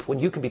cheap, when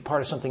you can be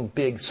part of something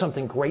big,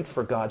 something great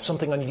for God,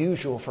 something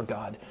unusual for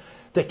God.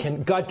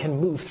 God can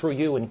move through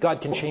you, and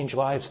God can change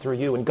lives through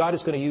you, and God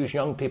is going to use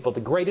young people. The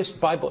greatest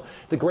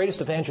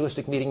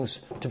evangelistic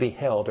meetings to be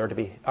held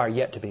are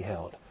yet to be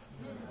held.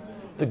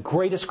 The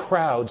greatest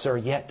crowds are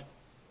yet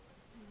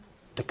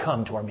to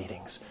come to our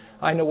meetings.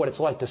 I know what it's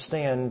like to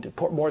stand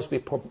Port Moresby,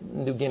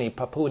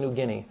 Papua New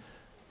Guinea,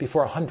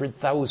 before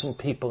 100,000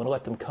 people and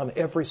let them come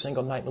every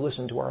single night and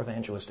listen to our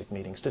evangelistic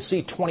meetings. To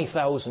see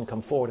 20,000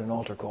 come forward in an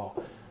altar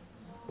call.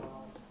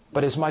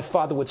 But as my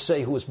father would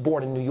say, who was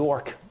born in New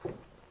York,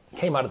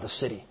 came out of the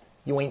city,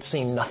 you ain't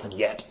seen nothing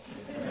yet.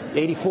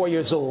 84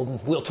 years old,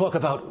 and we'll talk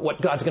about what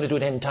God's going to do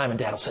at any time, and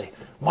Dad will say,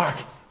 Mark,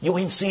 you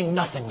ain't seen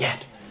nothing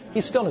yet.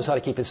 He still knows how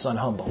to keep his son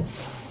humble.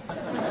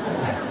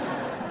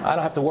 I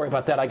don't have to worry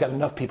about that. I got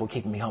enough people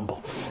keeping me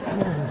humble.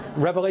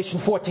 Revelation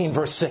 14,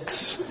 verse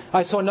 6.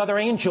 I saw another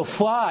angel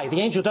fly.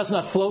 The angel does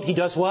not float. He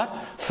does what?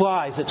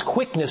 Flies. It's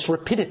quickness,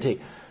 rapidity,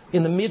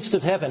 in the midst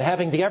of heaven,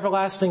 having the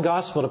everlasting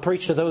gospel to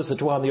preach to those that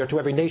dwell on the earth, to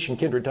every nation,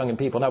 kindred, tongue, and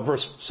people. Now,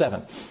 verse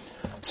 7.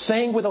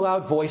 Saying with a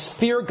loud voice,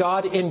 fear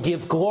God and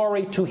give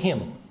glory to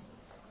Him.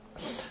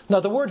 Now,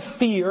 the word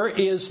fear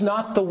is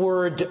not the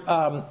word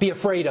be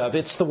afraid of.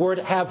 It's the word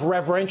have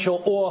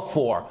reverential awe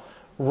for.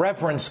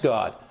 Reverence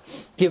God.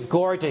 Give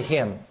glory to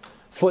Him.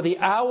 For the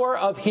hour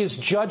of His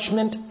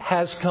judgment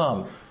has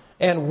come.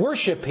 And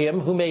worship Him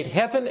who made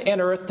heaven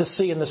and earth, the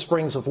sea, and the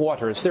springs of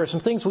waters. There are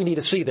some things we need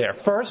to see there.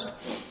 First,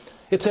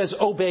 it says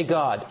obey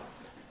God.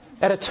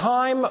 At a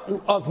time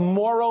of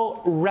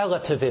moral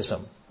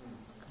relativism,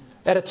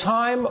 at a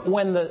time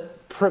when the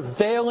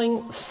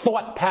prevailing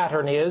thought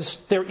pattern is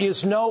there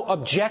is no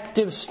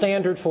objective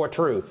standard for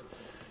truth.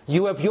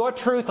 You have your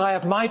truth, I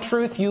have my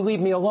truth, you leave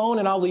me alone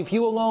and I'll leave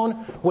you alone.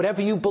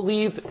 Whatever you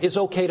believe is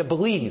okay to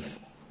believe.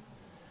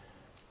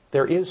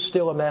 There is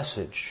still a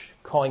message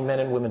calling men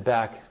and women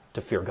back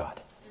to fear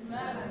God.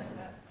 Amen.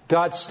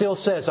 God still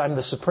says, I'm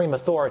the supreme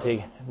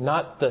authority,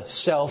 not the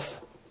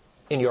self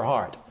in your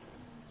heart.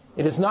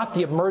 It is not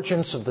the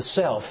emergence of the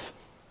self.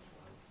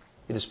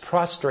 It is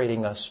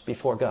prostrating us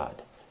before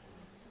God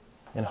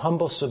in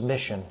humble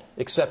submission,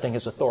 accepting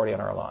His authority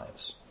on our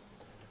lives.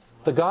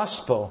 The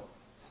gospel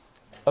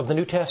of the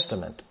New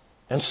Testament,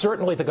 and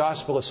certainly the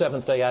gospel of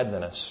Seventh-day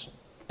Adventists,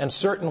 and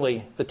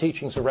certainly the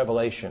teachings of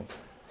Revelation,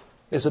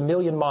 is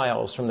 1,000,000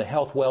 miles from the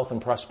health, wealth,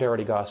 and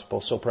prosperity gospel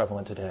so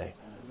prevalent today.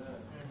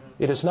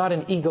 It is not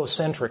an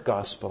egocentric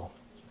gospel.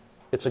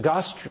 It's a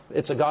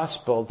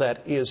gospel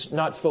that is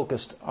not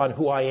focused on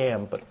who I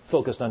am, but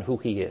focused on who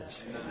He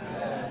is.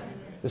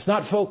 It's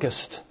not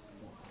focused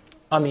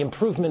on the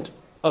improvement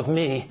of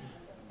me.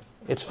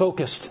 It's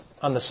focused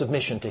on the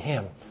submission to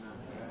Him.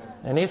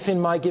 And if in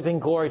my giving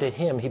glory to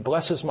Him, He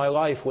blesses my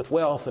life with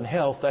wealth and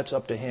health, that's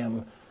up to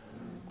Him.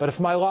 But if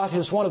my lot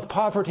is one of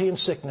poverty and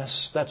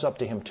sickness, that's up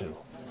to Him too.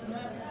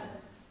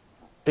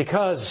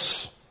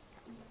 Because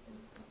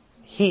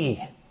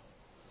He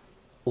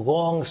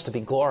longs to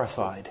be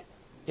glorified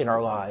in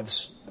our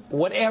lives,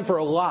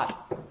 whatever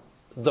lot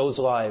those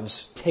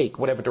lives take,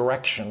 whatever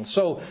direction.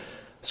 So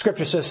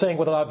Scripture says, saying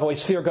with a loud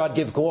voice, fear God,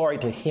 give glory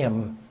to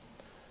Him.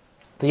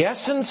 The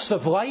essence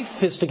of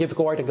life is to give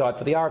glory to God,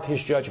 for the hour of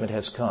His judgment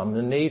has come.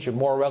 In an age of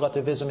moral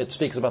relativism, it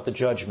speaks about the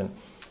judgment.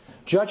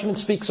 Judgment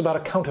speaks about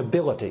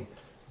accountability.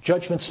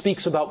 Judgment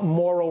speaks about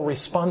moral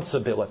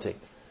responsibility.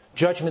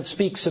 Judgment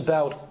speaks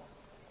about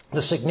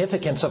the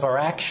significance of our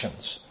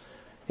actions.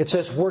 It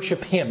says,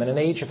 worship Him. In an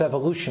age of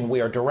evolution,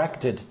 we are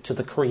directed to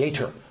the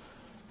Creator,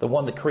 the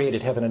one that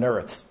created heaven and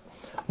earth.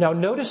 Now,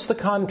 notice the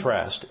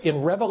contrast.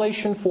 In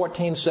Revelation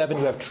 14:7,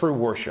 you have true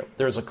worship.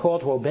 There's a call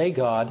to obey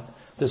God.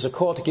 There's a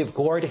call to give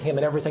glory to Him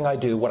in everything I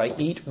do, what I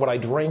eat, what I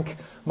drink,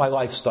 my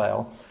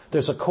lifestyle.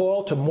 There's a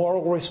call to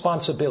moral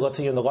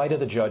responsibility in the light of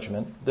the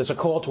judgment. There's a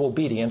call to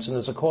obedience, and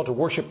there's a call to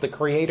worship the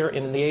Creator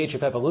in the age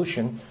of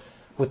evolution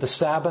with the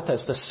Sabbath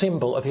as the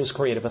symbol of His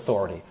creative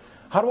authority.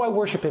 How do I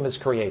worship Him as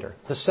Creator?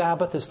 The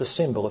Sabbath is the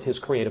symbol of His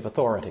creative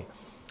authority.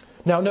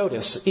 Now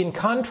notice, in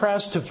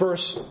contrast to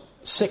verse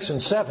 6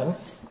 and 7,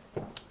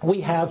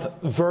 we have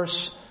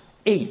verse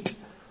 8.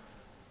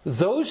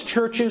 Those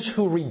churches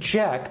who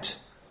reject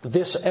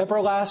this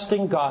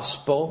everlasting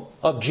gospel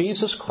of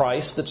Jesus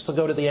Christ that's to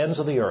go to the ends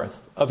of the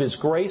earth, of His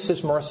grace,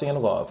 His mercy,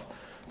 and love,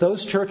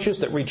 those churches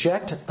that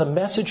reject the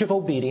message of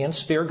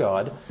obedience, fear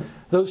God,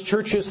 those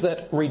churches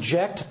that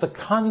reject the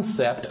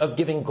concept of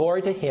giving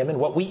glory to Him in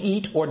what we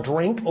eat or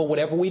drink or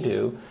whatever we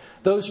do,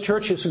 those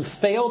churches who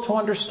fail to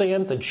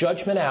understand the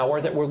judgment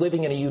hour, that we're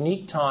living in a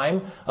unique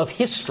time of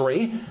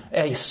history,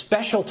 a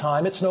special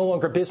time. It's no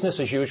longer business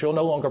as usual,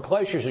 no longer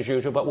pleasures as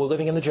usual, but we're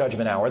living in the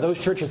judgment hour. Those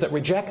churches that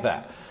reject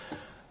that.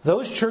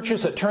 Those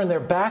churches that turn their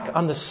back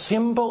on the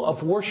symbol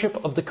of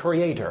worship of the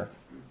Creator,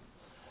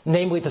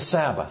 namely the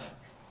Sabbath.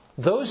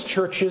 Those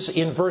churches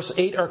in verse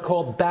 8 are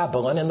called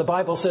Babylon, and the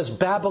Bible says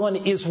Babylon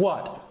is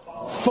what?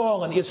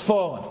 Fallen, is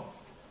fallen.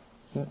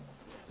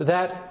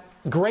 That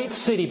great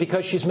city,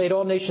 because she's made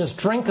all nations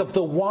drink of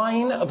the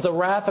wine of the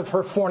wrath of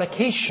her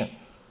fornication.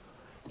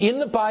 In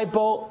the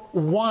Bible,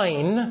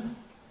 wine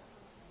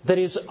that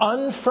is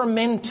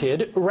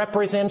unfermented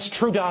represents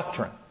true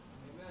doctrine.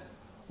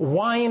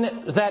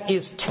 Wine that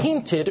is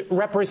tainted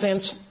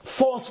represents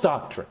false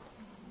doctrine.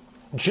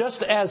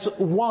 Just as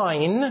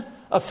wine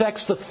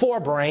affects the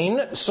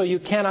forebrain, so you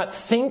cannot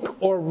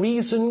think or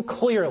reason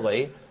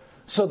clearly,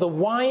 so the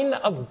wine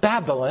of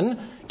Babylon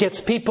gets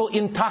people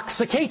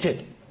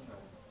intoxicated.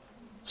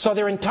 So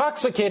they're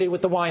intoxicated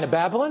with the wine of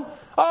Babylon.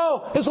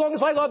 Oh, as long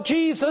as I love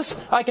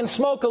Jesus, I can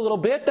smoke a little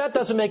bit. That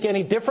doesn't make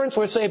any difference.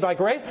 We're saved by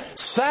grace.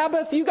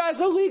 Sabbath, you guys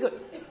are legal.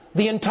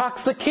 The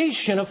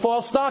intoxication of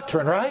false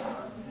doctrine, right?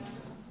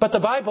 But the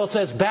Bible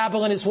says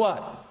Babylon is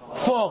what?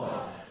 Fallen.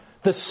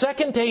 The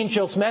second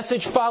angel's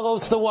message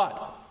follows the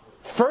what?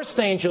 First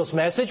angel's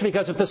message,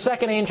 because if the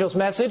second angel's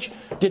message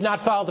did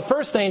not follow the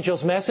first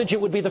angel's message,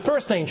 it would be the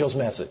first angel's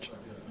message.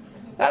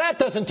 Now that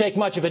doesn't take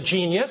much of a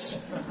genius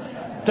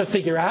to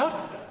figure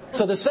out.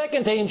 So the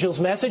second angel's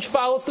message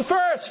follows the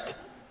first.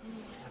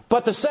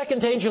 But the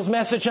second angel's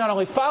message not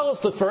only follows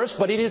the first,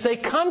 but it is a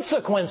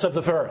consequence of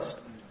the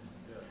first.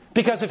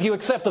 Because if you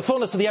accept the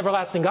fullness of the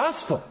everlasting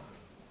gospel,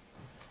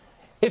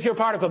 if you're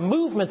part of a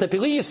movement that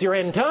believes your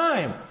end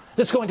time,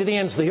 that's going to the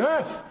ends of the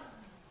earth,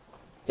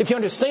 if you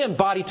understand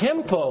body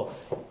temple,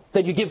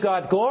 that you give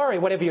God glory,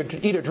 whatever you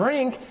eat or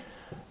drink,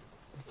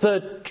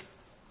 the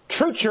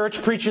true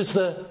church preaches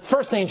the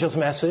first angel's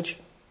message.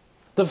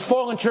 The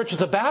fallen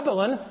churches of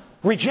Babylon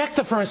reject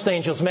the first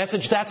angel's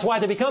message. That's why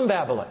they become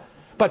Babylon.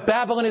 But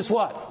Babylon is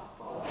what?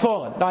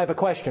 Fallen. Now I have a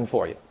question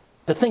for you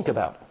to think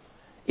about.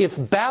 If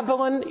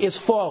Babylon is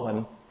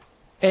fallen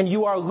and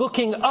you are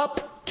looking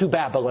up to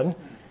Babylon,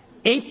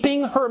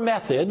 aping her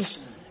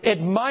methods,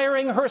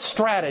 admiring her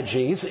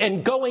strategies,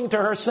 and going to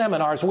her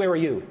seminars, where are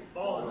you?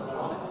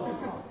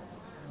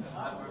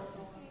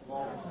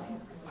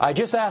 I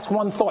just ask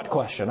one thought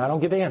question. I don't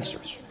give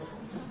answers.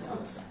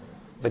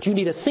 But you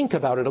need to think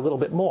about it a little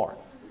bit more.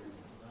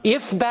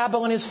 If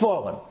Babylon is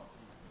fallen,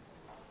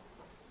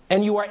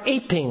 and you are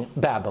aping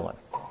Babylon,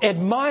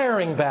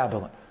 admiring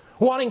Babylon,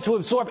 wanting to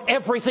absorb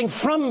everything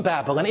from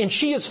Babylon, and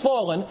she is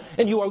fallen,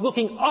 and you are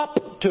looking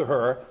up to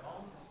her,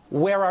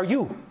 where are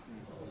you?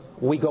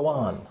 We go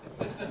on.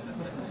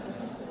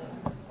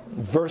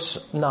 Verse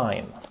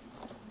 9.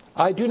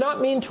 I do not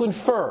mean to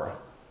infer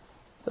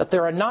that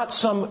there are not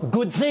some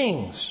good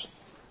things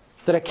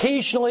that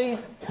occasionally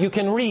you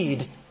can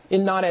read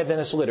in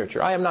non-Adventist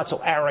literature. I am not so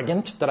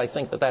arrogant that I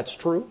think that that's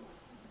true.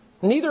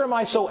 Neither am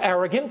I so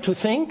arrogant to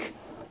think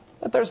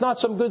that there's not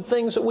some good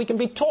things that we can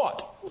be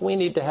taught. We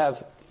need to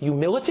have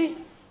humility,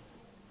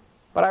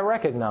 but I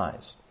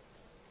recognize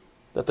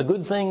that the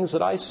good things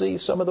that I see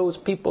some of those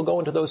people go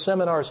into those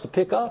seminars to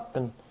pick up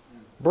and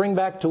bring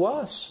back to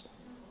us,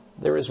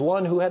 there is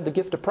one who had the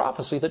gift of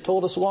prophecy that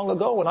told us long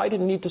ago, and I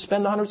didn't need to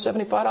spend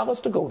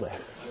 $175 to go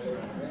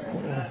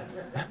there.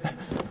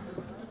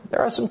 There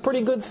are some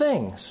pretty good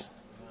things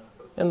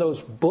in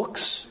those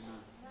books,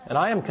 and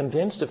I am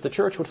convinced if the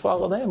church would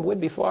follow them,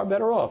 we'd be far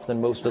better off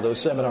than most of those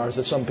seminars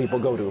that some people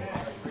go to.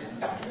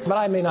 But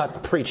I may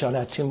not preach on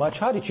that too much.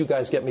 How did you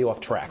guys get me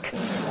off track?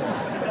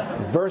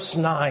 Verse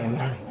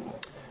 9.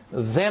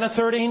 Then a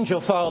third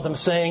angel followed them,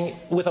 saying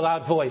with a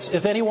loud voice,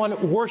 if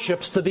anyone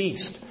worships the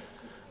beast.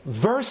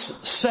 Verse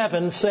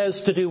 7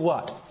 says to do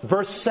what?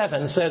 Verse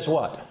 7 says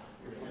what?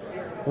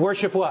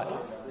 Worship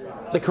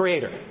what? The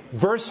Creator.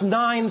 Verse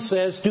 9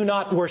 says do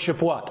not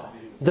worship what?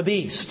 The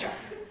beast.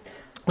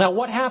 Now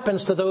what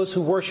happens to those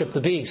who worship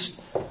the beast?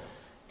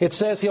 It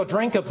says he'll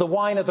drink of the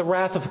wine of the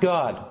wrath of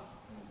God.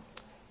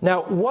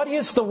 Now what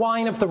is the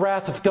wine of the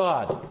wrath of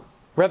God?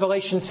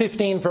 Revelation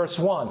 15 verse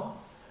 1.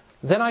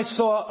 Then I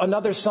saw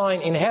another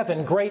sign in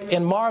heaven, great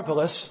and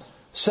marvelous,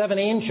 7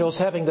 angels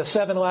having the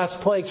 7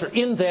 last plagues, for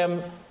in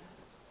them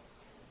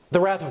the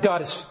wrath of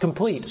God is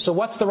complete. So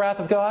what's the wrath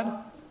of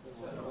God?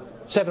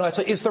 7 last.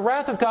 So is the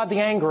wrath of God the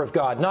anger of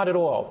God? Not at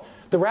all.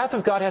 The wrath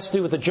of God has to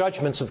do with the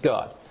judgments of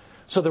God.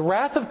 So the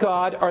wrath of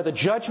God are the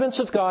judgments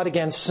of God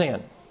against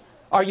sin.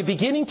 Are you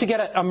beginning to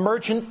get an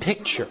emergent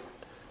picture?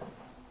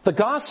 The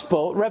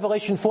gospel,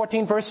 Revelation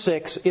 14 verse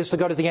 6, is to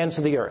go to the ends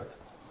of the earth.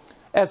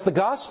 As the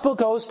gospel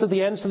goes to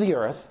the ends of the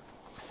earth,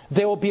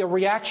 there will be a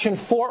reaction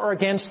for or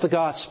against the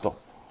gospel.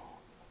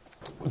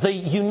 The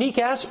unique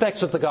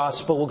aspects of the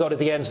gospel will go to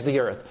the ends of the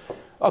earth.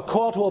 A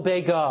call to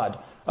obey God,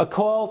 a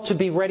call to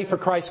be ready for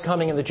Christ's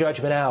coming in the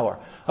judgment hour,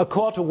 a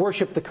call to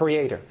worship the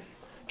Creator.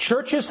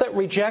 Churches that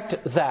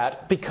reject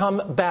that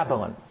become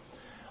Babylon.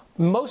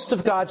 Most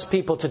of God's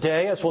people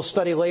today, as we'll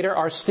study later,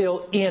 are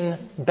still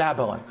in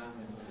Babylon.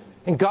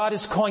 And God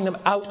is calling them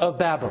out of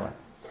Babylon.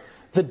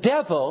 The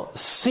devil,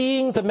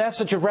 seeing the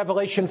message of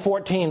Revelation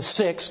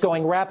 14:6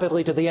 going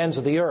rapidly to the ends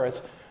of the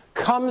earth,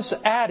 comes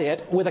at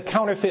it with a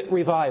counterfeit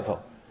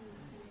revival.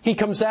 He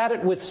comes at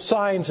it with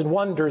signs and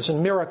wonders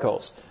and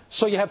miracles.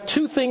 So you have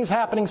two things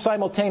happening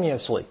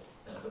simultaneously.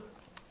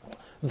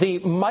 The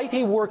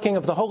mighty working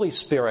of the Holy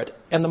Spirit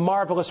and the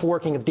marvelous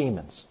working of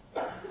demons.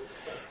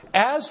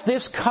 As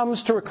this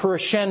comes to a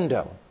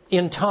crescendo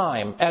in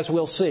time, as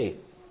we'll see,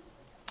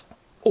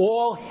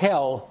 all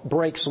hell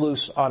breaks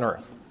loose on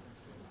earth.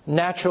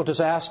 Natural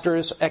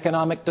disasters,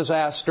 economic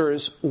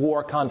disasters,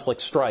 war, conflict,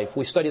 strife.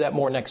 We study that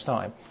more next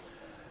time.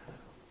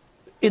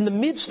 In the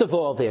midst of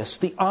all this,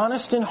 the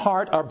honest in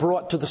heart are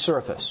brought to the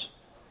surface.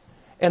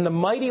 And the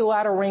mighty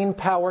latter rain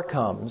power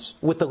comes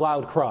with the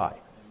loud cry.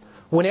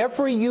 When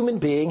every human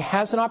being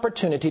has an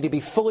opportunity to be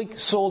fully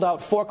sold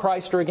out for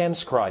Christ or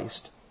against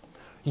Christ,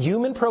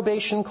 human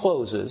probation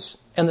closes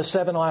and the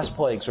 7 last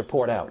plagues are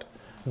poured out.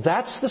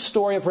 That's the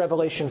story of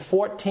Revelation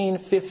 14,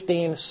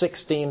 15,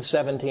 16,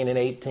 17, and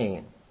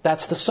 18.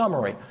 That's the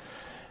summary.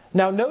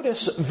 Now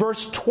notice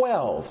verse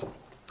 12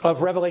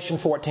 of Revelation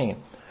 14.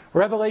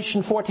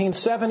 Revelation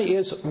 14:7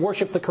 is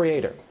worship the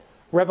Creator.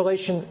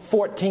 Revelation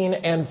 14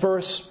 and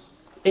verse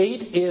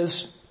 8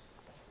 is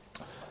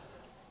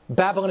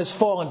Babylon is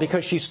fallen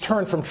because she's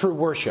turned from true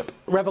worship.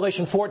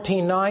 Revelation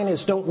 14:9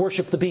 is don't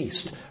worship the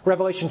beast.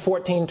 Revelation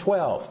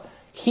 14:12.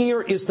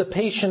 Here is the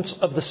patience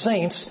of the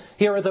saints.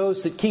 Here are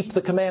those that keep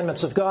the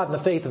commandments of God and the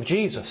faith of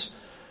Jesus.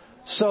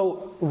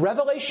 So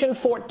Revelation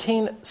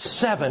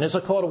 14:7 is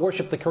a call to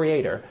worship the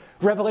Creator.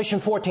 Revelation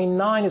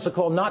 14:9 is a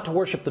call not to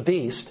worship the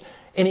beast.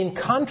 And in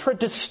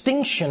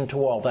contradistinction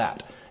to all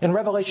that, in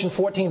Revelation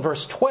 14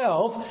 verse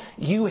 12,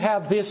 you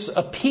have this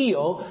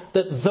appeal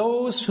that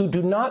those who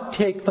do not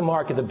take the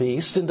mark of the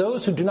beast and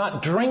those who do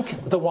not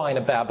drink the wine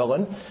of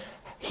Babylon,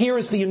 here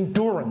is the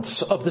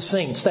endurance of the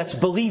saints. That's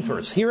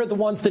believers. Here are the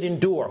ones that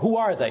endure. Who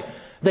are they?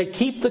 They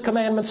keep the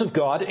commandments of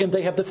God and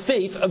they have the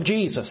faith of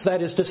Jesus.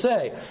 That is to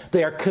say,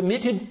 they are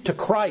committed to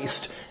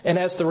Christ, and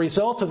as the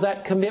result of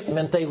that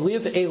commitment, they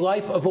live a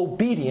life of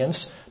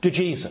obedience to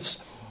Jesus.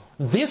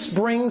 This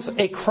brings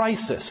a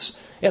crisis,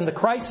 and the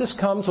crisis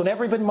comes when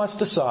everybody must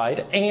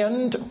decide,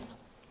 and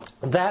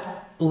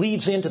that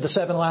leads into the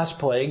 7 last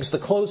plagues, the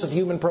close of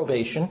human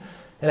probation,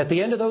 and at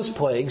the end of those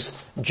plagues,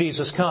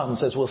 Jesus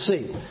comes, as we'll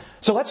see.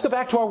 So let's go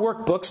back to our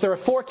workbooks. There are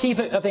 4 key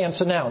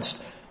events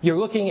announced. You're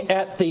looking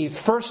at the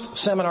first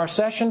seminar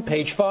session,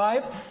 page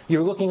 5.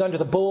 You're looking under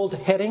the bold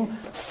heading,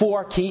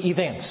 4 key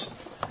events.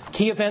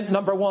 Key event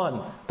number 1,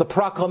 the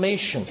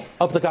proclamation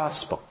of the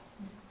gospel.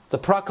 The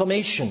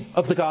proclamation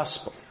of the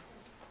gospel.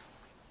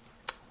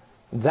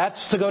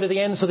 That's to go to the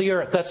ends of the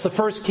earth. That's the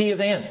first key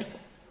event.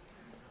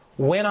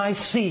 When I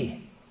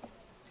see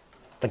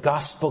the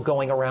gospel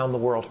going around the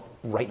world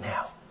right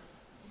now,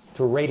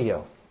 through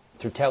radio,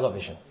 through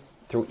television,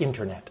 through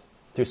internet,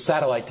 through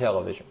satellite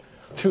television,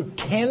 through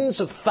tens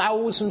of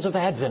thousands of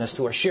Adventists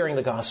who are sharing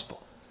the gospel,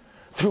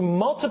 through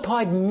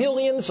multiplied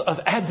millions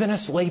of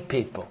Adventist lay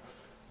people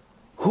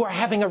who are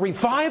having a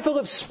revival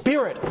of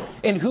spirit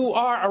and who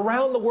are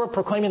around the world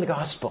proclaiming the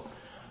gospel,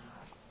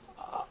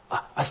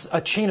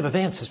 a chain of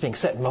events is being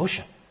set in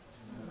motion.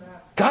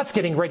 God's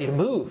getting ready to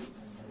move.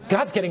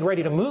 God's getting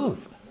ready to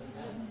move.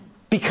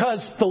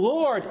 Because the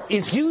Lord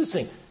is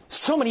using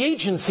so many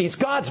agencies.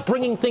 God's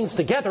bringing things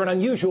together in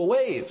unusual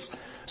ways.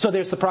 So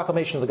there's the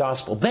proclamation of the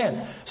gospel.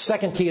 Then,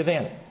 second key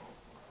event.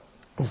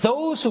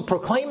 Those who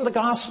proclaim the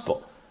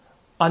gospel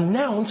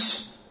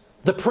announce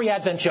the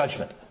pre-Advent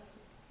judgment.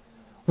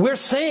 We're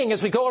saying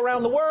as we go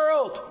around the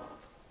world,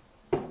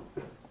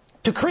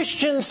 to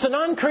Christians, to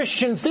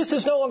non-Christians, this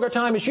is no longer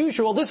time as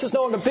usual. This is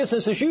no longer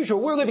business as usual.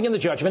 We're living in the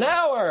judgment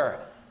hour.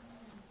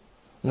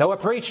 Noah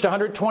preached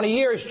 120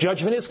 years.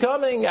 Judgment is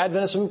coming.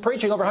 Adventists have been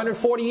preaching over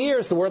 140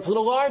 years. The world's a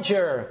little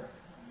larger.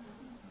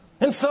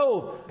 And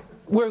so,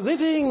 we're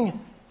living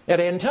at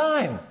end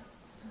time.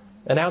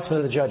 Announcement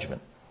of the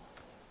judgment.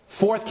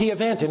 Fourth key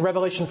event in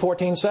Revelation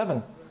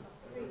 14:7.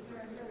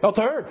 Oh,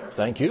 third.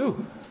 Thank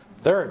you.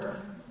 Third.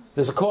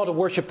 There's a call to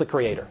worship the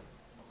Creator.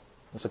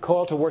 There's a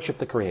call to worship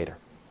the Creator.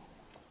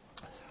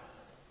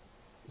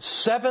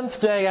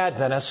 Seventh-day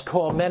Adventists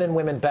call men and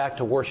women back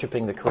to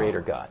worshiping the Creator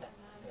God.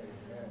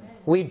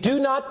 We do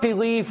not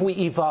believe we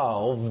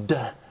evolved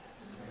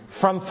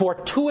from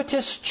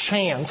fortuitous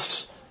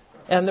chance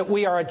and that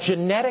we are a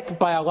genetic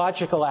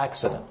biological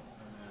accident.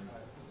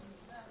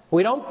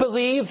 We don't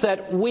believe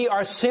that we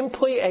are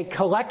simply a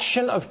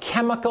collection of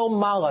chemical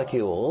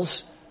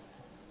molecules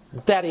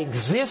that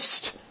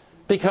exist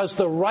because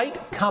the right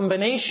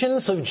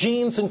combinations of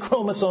genes and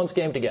chromosomes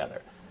came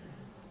together.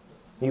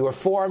 You were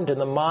formed in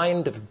the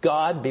mind of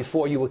God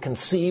before you were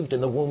conceived in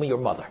the womb of your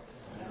mother.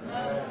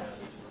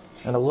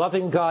 And a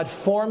loving God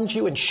formed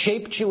you and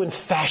shaped you and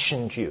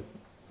fashioned you.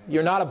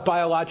 You're not a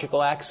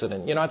biological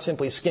accident. You're not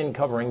simply skin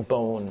covering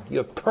bone. You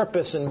have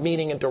purpose and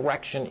meaning and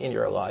direction in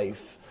your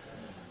life.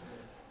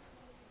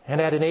 And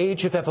at an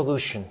age of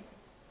evolution,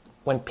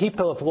 when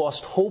people have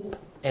lost hope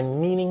and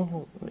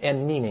meaning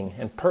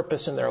and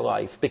purpose in their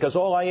life, because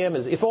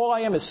if all I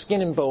am is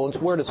skin and bones,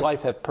 where does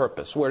life have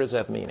purpose? Where does it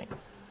have meaning?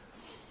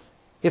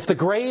 If the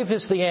grave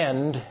is the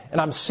end, and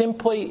I'm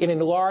simply an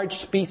enlarged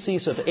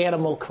species of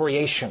animal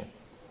creation,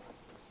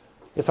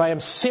 if I am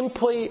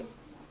simply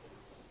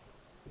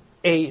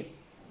an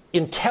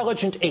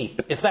intelligent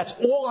ape, if that's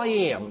all I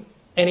am,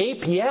 an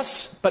ape,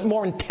 yes, but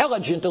more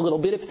intelligent a little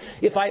bit.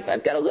 If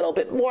I've got a little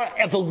bit more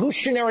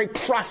evolutionary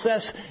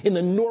process in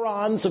the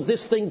neurons of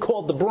this thing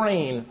called the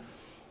brain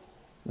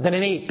than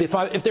an ape.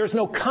 If there's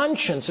no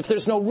conscience, if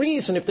there's no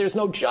reason, if there's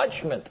no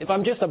judgment, if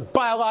I'm just a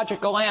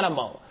biological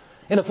animal,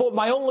 and if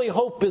my only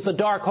hope is a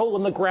dark hole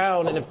in the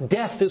ground, and if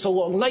death is a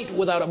long night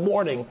without a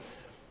morning,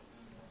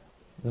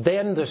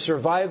 then the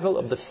survival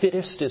of the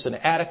fittest is an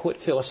adequate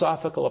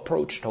philosophical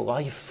approach to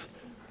life.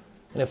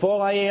 And if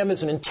all I am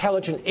is an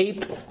intelligent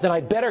ape, then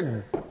I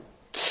better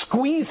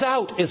squeeze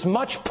out as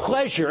much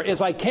pleasure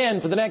as I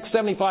can for the next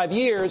 75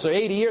 years or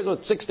 80 years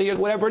or 60 years,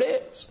 whatever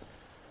it is.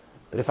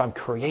 But if I'm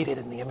created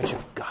in the image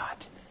of God,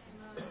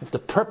 if the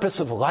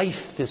purpose of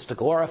life is to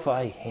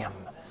glorify Him,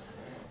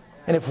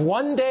 and if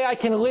one day I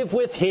can live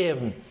with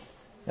Him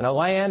in a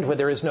land where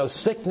there is no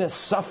sickness,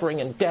 suffering,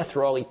 and death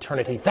for all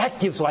eternity, that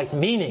gives life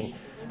meaning.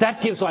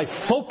 That gives life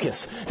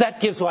focus. That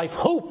gives life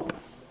hope.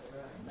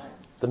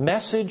 The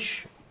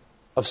message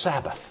of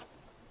Sabbath,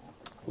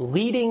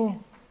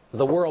 leading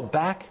the world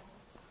back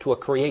to a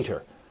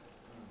Creator,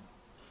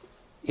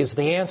 is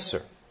the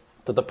answer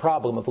to the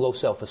problem of low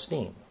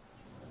self-esteem.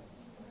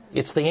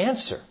 It's the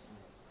answer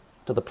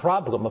to the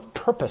problem of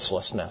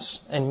purposelessness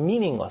and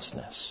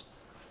meaninglessness.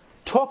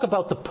 Talk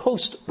about the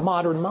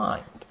postmodern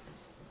mind.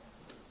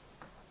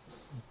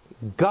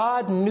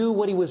 God knew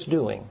what He was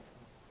doing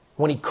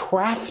when He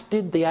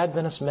crafted the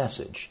Adventist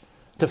message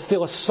to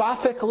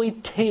philosophically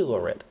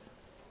tailor it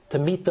to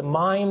meet the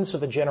minds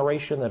of a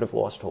generation that have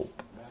lost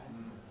hope.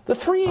 The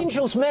three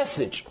angels'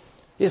 message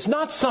is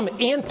not some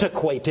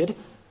antiquated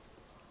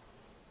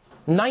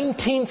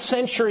 19th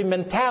century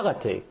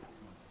mentality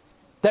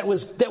that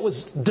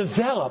was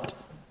developed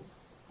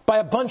by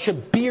a bunch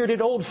of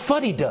bearded old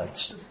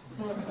fuddy-dudds.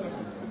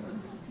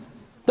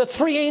 The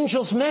three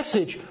angels'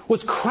 message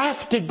was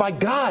crafted by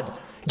God,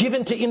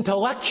 given to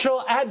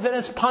intellectual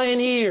Adventist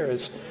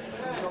pioneers.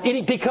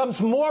 It becomes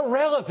more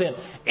relevant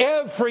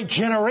every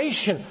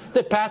generation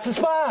that passes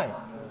by.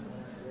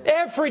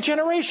 Every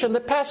generation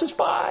that passes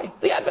by,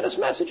 the Adventist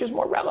message is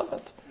more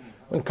relevant.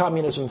 When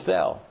communism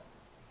fell,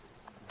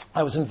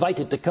 I was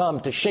invited to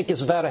come to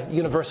Shakesvara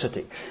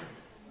University.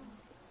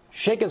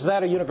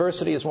 Shakesvara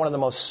University is one of the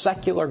most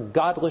secular,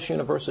 godless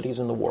universities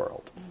in the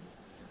world.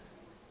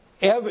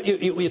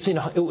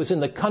 It was in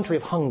the country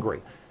of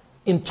Hungary.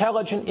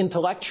 Intelligent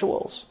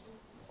intellectuals.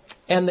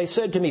 And they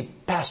said to me,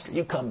 "Pastor,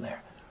 you come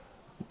there."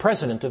 The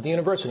president of the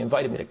university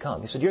invited me to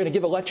come. He said, "You're going to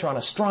give a lecture on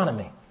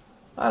astronomy."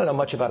 I don't know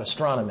much about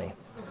astronomy.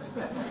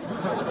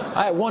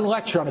 I had one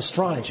lecture on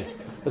astronomy.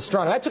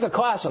 I took a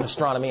class on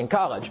astronomy in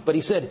college, but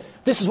he said,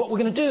 "This is what we're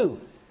going to do.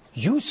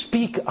 You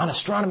speak on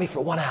astronomy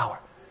for 1 hour.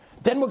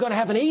 Then we're going to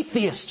have an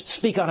atheist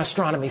speak on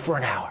astronomy for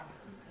an hour.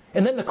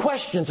 And then the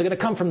questions are going to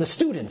come from the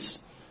students."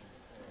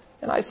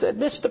 And I said,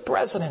 "Mr.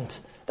 President,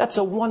 that's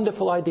a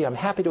wonderful idea. I'm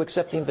happy to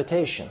accept the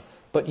invitation.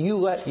 But you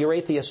let your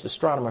atheist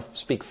astronomer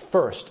speak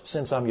first,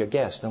 since I'm your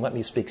guest, and let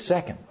me speak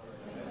second."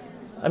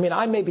 I mean,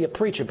 I may be a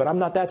preacher, but I'm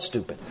not that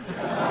stupid.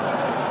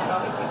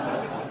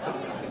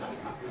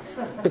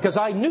 Because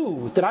I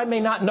knew that I may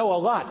not know a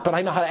lot, but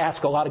I know how to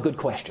ask a lot of good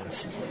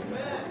questions.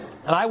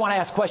 And I want to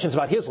ask questions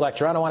about his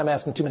lecture. I don't want him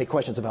asking too many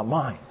questions about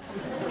mine.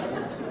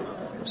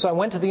 So I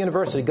went to the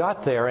university,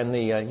 got there, and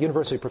the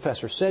university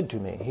professor said to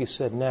me, he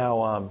said,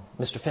 "Now,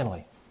 Mr.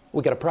 Finley,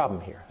 we got a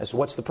problem here." I said,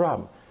 "What's the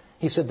problem?"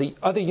 He said, "The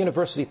other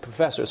university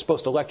professor is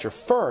supposed to lecture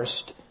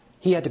first.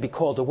 He had to be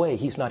called away.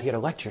 He's not here to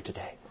lecture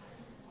today."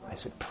 I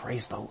said,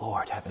 "Praise the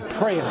Lord. I've been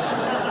praying."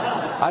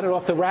 I don't know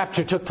if the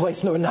rapture took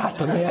place or not,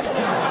 but man,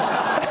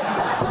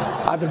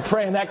 I've been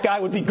praying that guy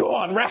would be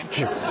gone,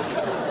 rapture.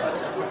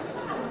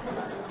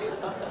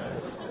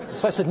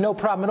 So I said, "No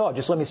problem at all.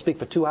 Just let me speak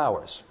for 2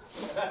 hours."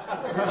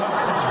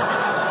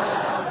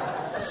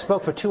 I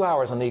spoke for 2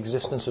 hours on the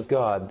existence of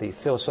God, the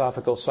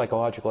philosophical,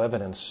 psychological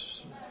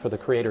evidence for the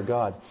Creator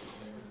God.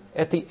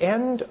 At the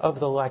end of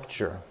the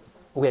lecture,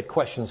 we had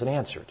questions and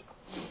answered.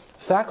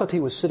 Faculty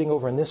was sitting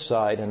over on this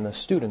side, and the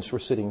students were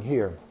sitting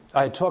here.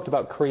 I had talked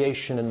about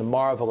creation and the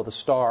marvel of the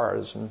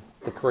stars and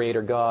the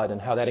Creator God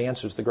and how that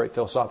answers the great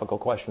philosophical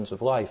questions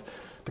of life,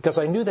 because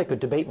I knew they could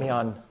debate me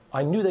on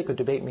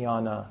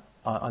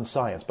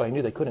science, but I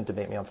knew they couldn't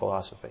debate me on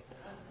philosophy,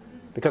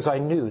 because I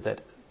knew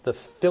that the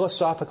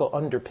philosophical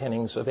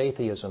underpinnings of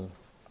atheism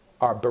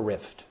are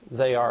bereft.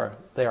 They are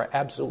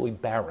absolutely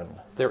barren.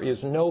 There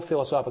is no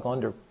philosophical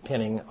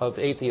underpinning of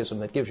atheism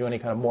that gives you any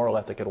kind of moral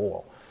ethic at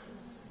all.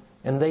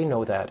 And they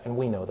know that, and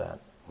we know that.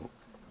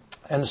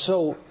 And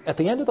so, at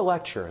the end of the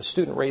lecture, a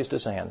student raised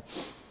his hand.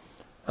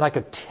 And I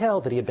could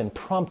tell that he had been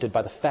prompted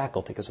by the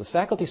faculty, because the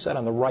faculty sat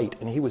on the right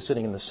and he was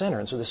sitting in the center.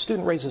 And so the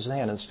student raises his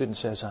hand and the student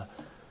says,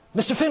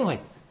 Mr. Finley.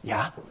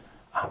 Yeah?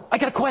 I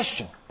got a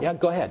question. Yeah,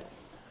 go ahead.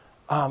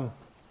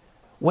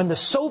 When the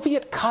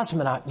Soviet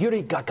cosmonaut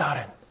Yuri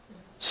Gagarin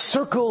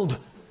circled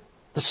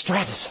the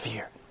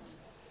stratosphere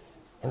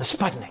in the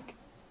Sputnik,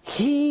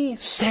 he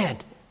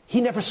said he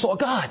never saw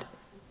God.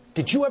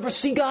 Did you ever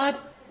see God?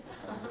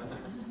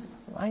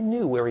 I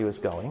knew where he was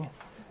going.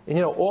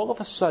 And all of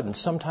a sudden,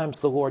 sometimes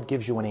the Lord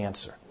gives you an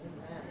answer.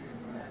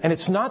 And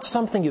it's not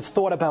something you've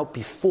thought about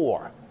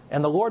before.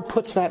 And the Lord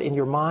puts that in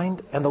your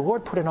mind. And the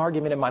Lord put an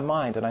argument in my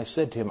mind. And I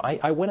said to him,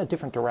 I went a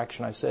different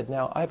direction. I said,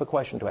 now, I have a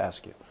question to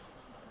ask you.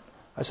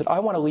 I said, I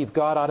want to leave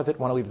God out of it,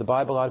 want to leave the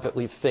Bible out of it,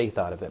 leave faith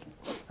out of it.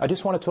 I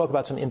just want to talk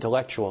about some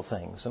intellectual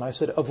things. And I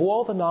said, of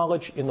all the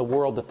knowledge in the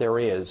world that there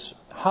is,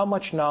 how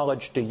much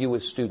knowledge do you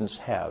as students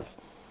have?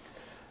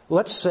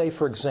 Let's say,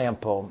 for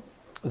example,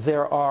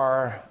 there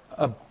are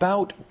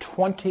about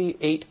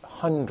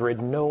 2,800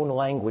 known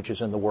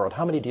languages in the world.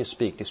 How many do you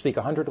speak? Do you speak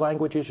 100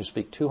 languages? You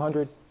speak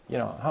 200?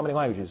 How many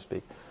languages do you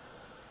speak?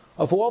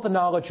 Of all the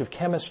knowledge of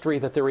chemistry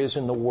that there is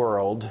in the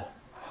world,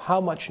 how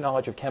much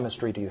knowledge of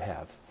chemistry do you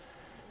have?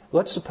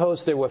 Let's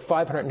suppose there were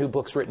 500 new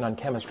books written on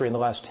chemistry in the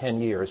last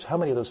 10 years. How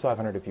many of those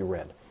 500 have you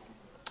read?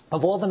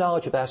 Of all the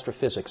knowledge of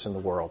astrophysics in the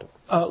world,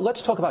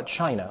 let's talk about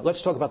China.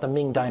 Let's talk about the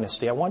Ming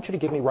Dynasty. I want you to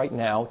give me right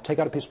now, take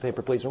out a piece of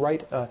paper, please, and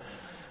write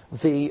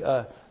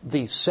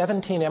the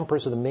 17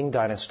 emperors of the Ming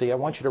Dynasty. I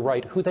want you to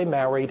write who they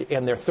married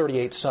and their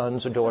 38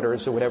 sons or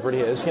daughters or whatever it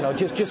is.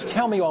 Just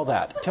tell me all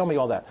that. Tell me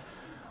all that.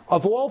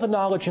 Of all the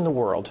knowledge in the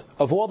world,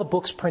 of all the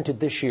books printed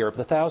this year, of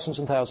the thousands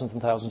and thousands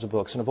and thousands of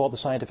books, and of all the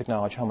scientific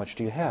knowledge, how much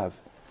do you have?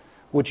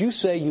 Would you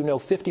say you know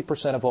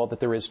 50% of all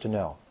that there is to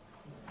know?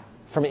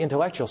 From an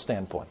intellectual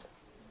standpoint.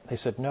 They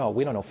said, no,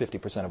 we don't know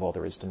 50% of all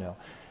there is to know.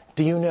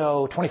 Do you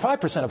know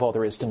 25% of all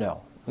there is to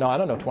know? No, I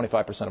don't know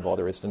 25% of all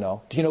there is to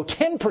know. Do you know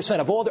 10%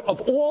 of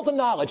all the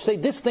knowledge? Say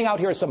this thing out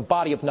here is some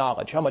body of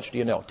knowledge. How much do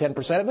you know?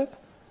 10% of it?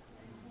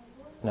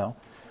 No.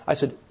 I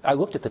said, I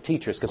looked at the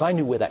teachers because I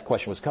knew where that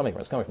question was coming from.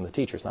 It was coming from the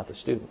teachers, not the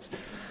students.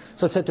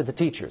 So I said to the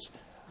teachers,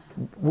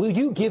 will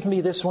you give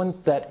me this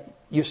one that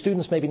your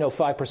students maybe know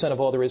 5% of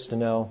all there is to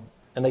know?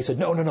 And they said,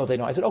 no, they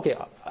don't. I said, okay,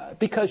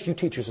 because you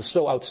teachers are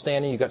so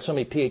outstanding, you've got so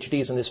many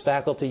PhDs in this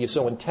faculty, you're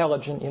so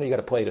intelligent, you got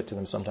to play it to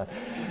them sometime.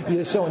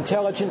 You're so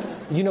intelligent,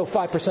 you know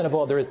 5% of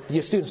all there is,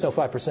 your students know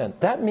 5%.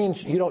 That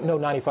means you don't know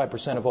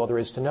 95% of all there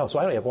is to know. So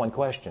I only have one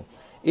question.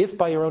 If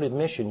by your own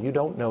admission you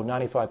don't know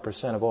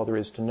 95% of all there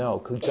is to know,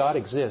 could God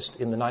exist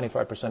in the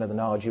 95% of the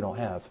knowledge you don't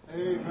have?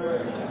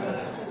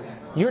 Amen.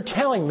 You're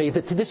telling me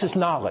that this is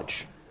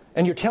knowledge,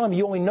 and you're telling me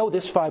you only know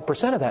this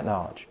 5% of that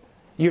knowledge.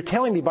 You're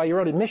telling me by your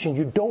own admission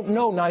you don't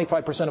know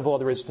 95% of all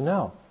there is to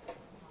know.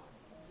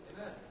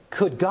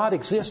 Could God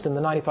exist in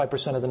the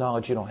 95% of the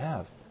knowledge you don't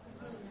have?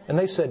 And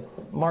they said,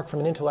 Mark,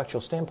 from an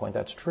intellectual standpoint,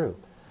 that's true.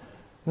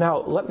 Now,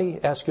 let me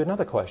ask you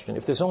another question.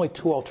 If there's only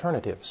two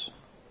alternatives,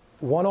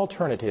 one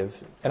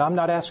alternative, and I'm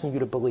not asking you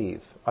to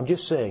believe, I'm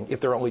just saying if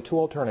there are only two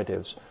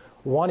alternatives,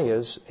 one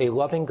is a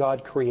loving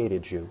God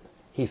created you,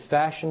 He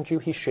fashioned you,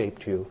 He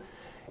shaped you,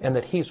 and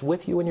that He's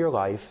with you in your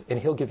life, and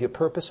He'll give you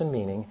purpose and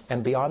meaning,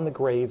 and beyond the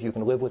grave you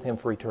can live with Him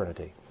for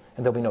eternity.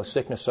 And there'll be no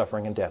sickness,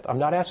 suffering, and death. I'm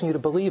not asking you to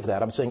believe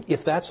that. I'm saying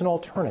if that's an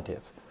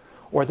alternative,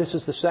 or this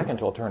is the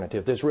second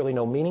alternative, there's really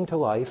no meaning to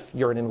life,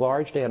 you're an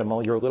enlarged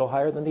animal, you're a little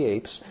higher than the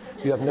apes,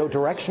 you have no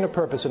direction or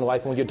purpose in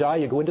life, and when you die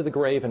you go into the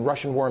grave and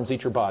Russian worms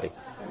eat your body.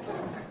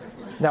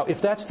 Now,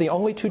 if that's the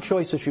only two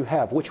choices you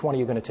have, which one are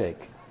you going to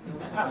take?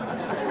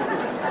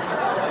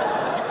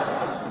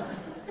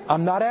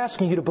 I'm not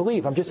asking you to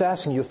believe. I'm just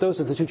asking you if those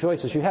are the two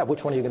choices you have,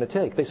 which one are you going to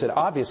take? They said,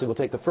 obviously, we'll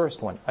take the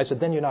first one. I said,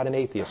 then you're not an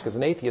atheist, because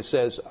an atheist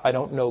says, I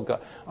don't know God.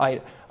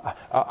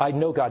 I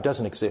know God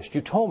doesn't exist.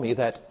 You told me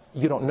that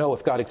you don't know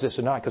if God exists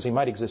or not, because He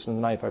might exist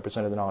in the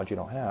 95% of the knowledge you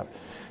don't have.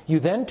 You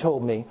then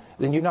told me,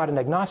 then you're not an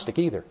agnostic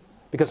either,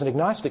 because an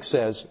agnostic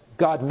says,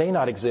 God may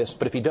not exist,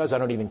 but if He does, I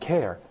don't even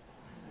care.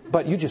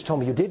 But you just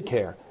told me you did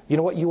care. You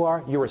know what you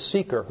are? You're a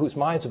seeker whose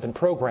minds have been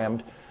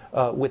programmed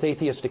with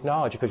atheistic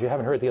knowledge because you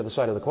haven't heard the other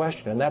side of the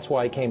question. And that's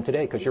why I came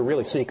today, because you're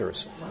really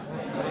seekers.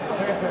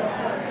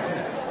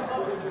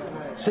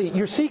 See,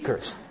 you're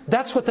seekers.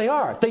 That's what they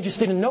are. They just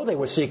didn't know they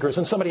were seekers,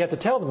 and somebody had to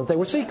tell them that they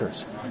were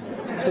seekers.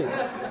 See,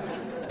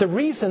 the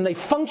reason they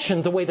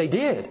functioned the way they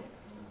did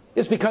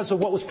is because of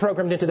what was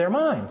programmed into their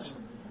minds.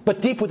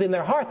 But deep within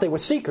their heart, they were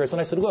seekers.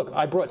 And I said, look,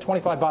 I brought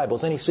 25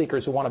 Bibles. Any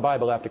seekers who want a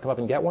Bible have to come up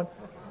and get one.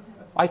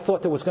 I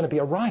thought there was going to be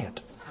a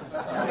riot.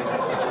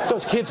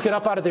 Those kids get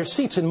up out of their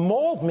seats and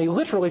mauled me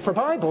literally for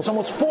Bibles,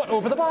 almost fought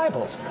over the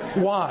Bibles.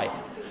 Why?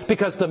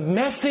 Because the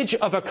message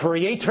of a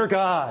Creator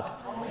God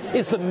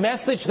is the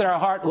message that our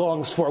heart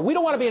longs for. We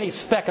don't want to be any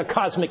speck of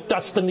cosmic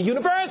dust in the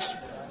universe.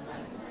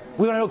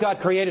 We want to know God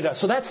created us.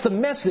 So that's the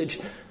message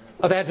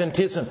of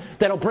Adventism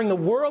that'll bring the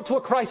world to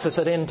a crisis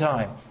at end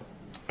time.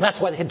 That's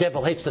why the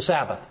devil hates the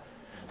Sabbath.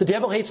 The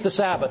devil hates the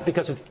Sabbath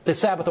because if the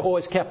Sabbath were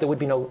always kept, there would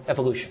be no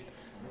evolution.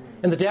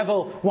 And the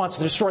devil wants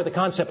to destroy the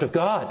concept of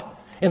God.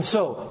 And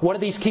so, what are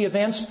these key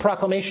events?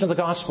 Proclamation of the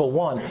gospel,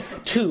 1.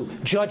 2,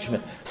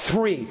 judgment.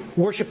 3,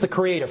 worship the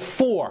Creator.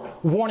 4,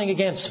 warning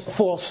against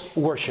false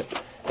worship.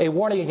 A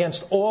warning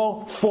against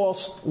all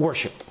false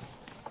worship.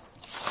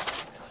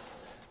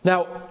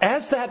 Now,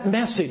 as that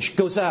message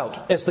goes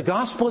out, as the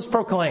gospel is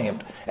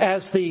proclaimed,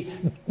 as the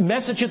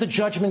message of the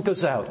judgment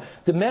goes out,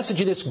 the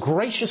message of this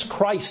gracious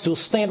Christ who will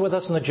stand with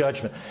us in the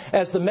judgment,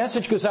 as the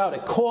message goes out, a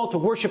call to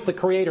worship the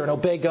Creator and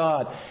obey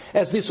God,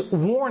 as this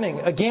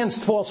warning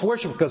against false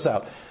worship goes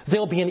out,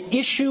 there'll be an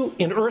issue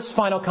in earth's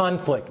final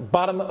conflict,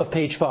 bottom of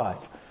page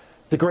 5.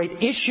 The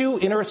great issue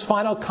in earth's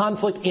final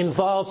conflict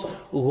involves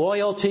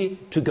loyalty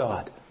to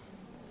God.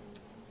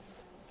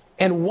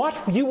 And what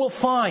you will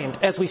find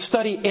as we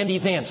study end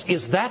events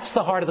is that's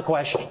the heart of the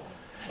question.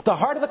 The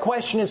heart of the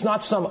question is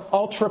not some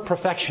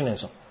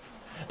ultra-perfectionism.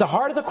 The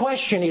heart of the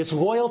question is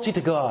loyalty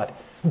to God.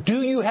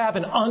 Do you have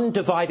an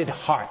undivided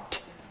heart?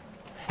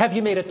 Have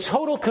you made a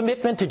total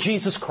commitment to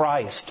Jesus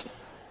Christ?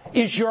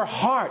 Is your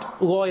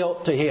heart loyal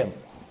to Him?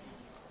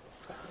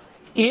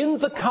 In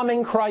the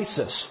coming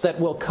crisis that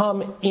will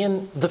come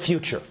in the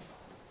future,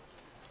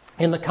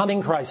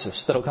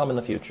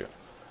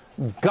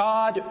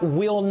 God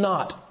will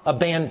not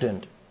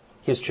abandon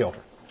His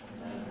children.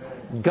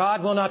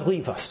 God will not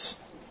leave us.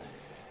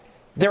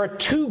 There are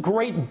 2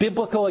 great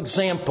biblical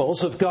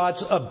examples of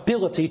God's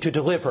ability to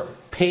deliver.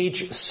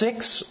 Page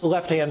 6,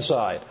 left-hand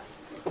side.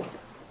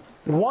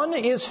 One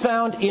is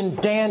found in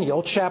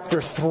Daniel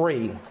chapter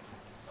 3.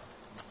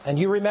 And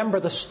you remember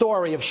the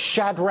story of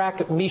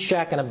Shadrach,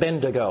 Meshach, and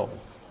Abednego.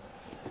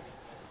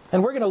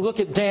 And we're going to look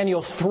at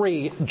Daniel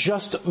 3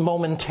 just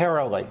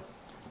momentarily.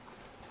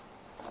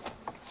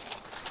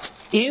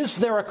 Is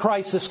there a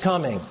crisis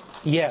coming?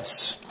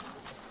 Yes.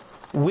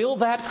 Will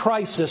that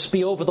crisis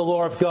be over the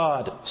law of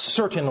God?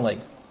 Certainly.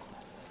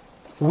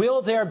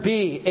 Will there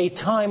be a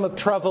time of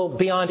trouble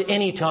beyond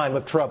any time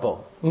of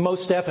trouble?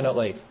 Most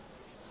definitely.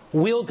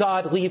 Will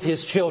God leave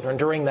His children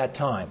during that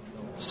time?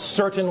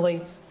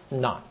 Certainly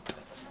not.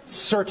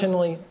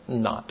 Certainly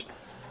not.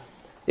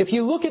 If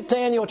you look at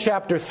Daniel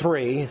chapter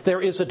 3,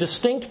 there is a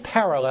distinct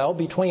parallel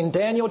between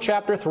Daniel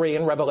chapter 3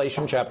 and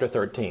Revelation chapter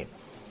 13.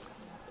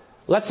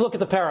 Let's look at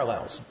the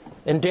parallels.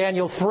 In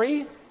Daniel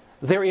 3,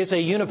 there is a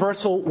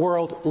universal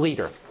world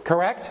leader,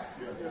 correct?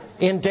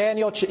 In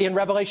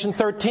Revelation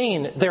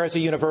 13, there is a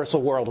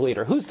universal world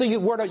leader. Who's the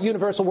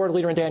universal world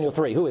leader in Daniel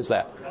 3? Who is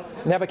that?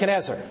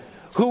 Nebuchadnezzar.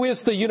 Who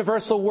is the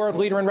universal world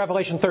leader in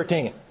Revelation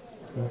 13?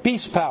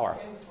 Beast power.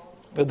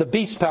 The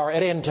beast power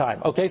at end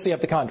time. Okay, so you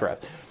have the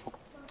contrast.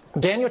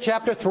 Daniel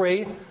chapter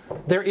 3,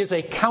 there is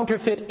a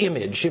counterfeit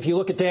image. If you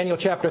look at Daniel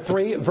chapter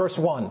 3, verse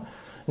 1.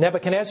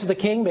 Nebuchadnezzar the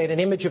king made an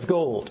image of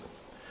gold.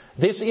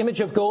 This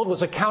image of gold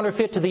was a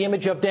counterfeit to the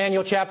image of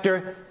Daniel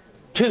chapter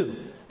 2.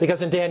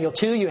 Because in Daniel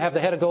 2, you have the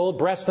head of gold,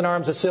 breast and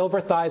arms of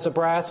silver, thighs of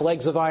brass,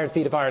 legs of iron,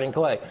 feet of iron and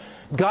clay.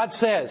 God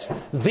says,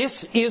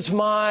 this is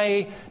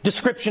my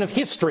description of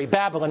history,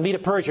 Babylon, Medo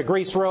Persia,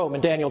 Greece, Rome,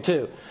 in Daniel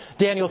 2.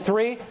 Daniel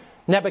 3,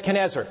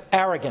 Nebuchadnezzar,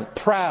 arrogant,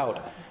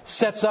 proud,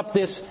 sets up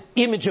this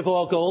image of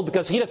all gold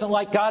because he doesn't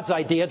like God's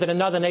idea that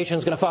another nation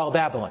is going to follow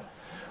Babylon.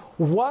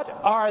 What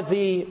are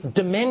the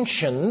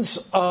dimensions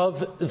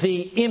of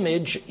the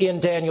image in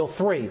Daniel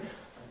 3?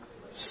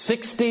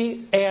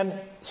 60 and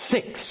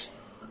 6.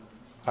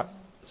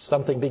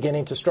 Something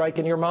beginning to strike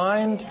in your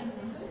mind?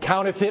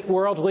 Counterfeit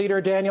world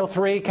leader, Daniel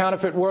 3.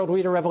 Counterfeit world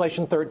leader,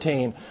 Revelation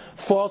 13.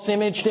 False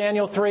image,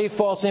 Daniel 3.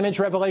 False image,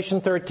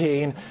 Revelation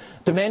 13.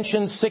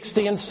 Dimensions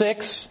 60 and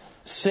 6.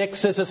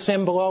 6 is a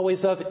symbol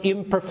always of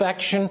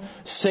imperfection.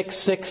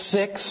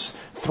 666.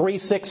 3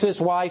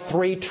 sixes. Why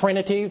 3?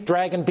 Trinity,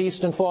 dragon,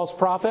 beast, and false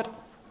prophet.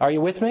 Are you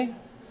with me?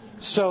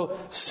 So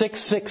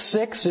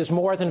 666 is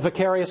more than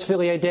vicarious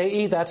filii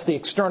Dei. That's the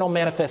external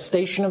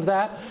manifestation of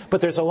that.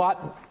 But there's a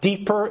lot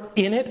deeper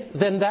in it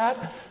than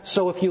that.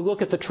 So if you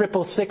look at the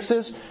triple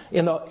sixes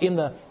in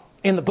the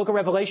book of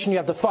Revelation, you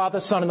have the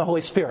Father, Son, and the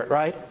Holy Spirit,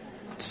 right?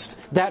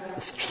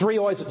 That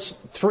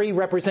 3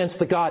 represents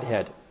the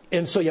Godhead.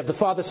 And so you have the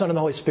Father, Son, and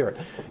the Holy Spirit.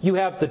 You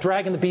have the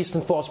dragon, the beast,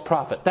 and false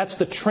prophet. That's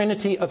the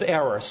trinity of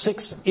error.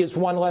 6 is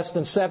 1 less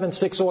than 7.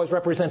 6 always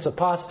represents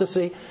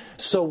apostasy.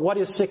 So what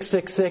is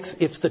 666?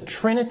 It's the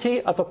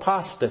trinity of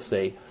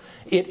apostasy.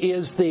 It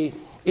is the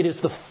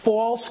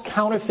false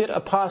counterfeit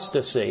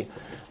apostasy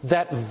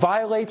that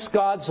violates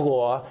God's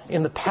law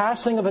in the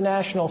passing of a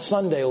national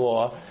Sunday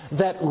law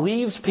that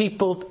leaves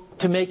people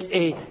to make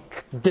a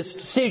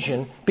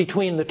decision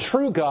between the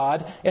true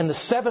God and the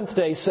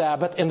seventh-day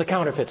Sabbath and the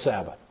counterfeit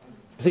Sabbath.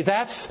 See,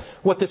 that's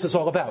what this is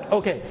all about.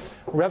 Okay,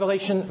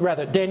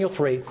 Daniel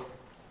 3,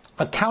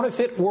 a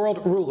counterfeit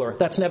world ruler,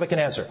 that's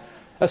Nebuchadnezzar,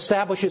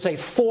 establishes a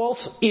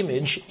false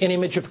image, an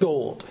image of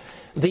gold.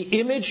 The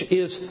image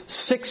is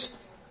 60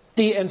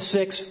 and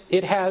 6.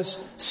 It has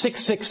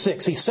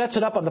 666. He sets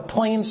it up on the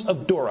plains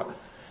of Dura.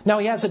 Now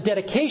he has a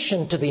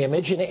dedication to the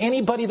image, and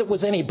anybody that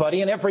was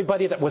anybody and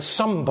everybody that was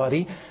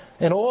somebody,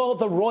 and all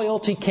the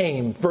royalty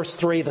came. Verse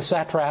 3, the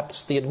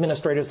satraps, the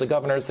administrators, the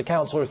governors, the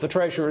counselors, the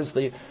treasurers,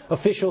 the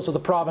officials of the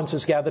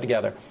provinces gather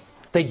together.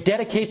 They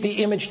dedicate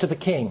the image to the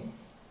king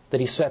that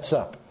he sets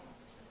up.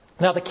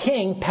 Now the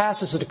king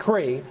passes a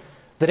decree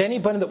that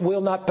anybody that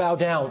will not bow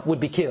down would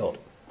be killed.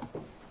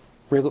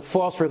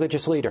 False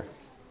religious leader,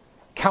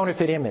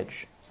 counterfeit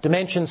image,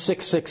 Dimension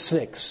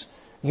 666,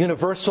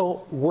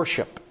 universal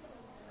worship,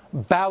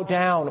 bow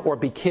down or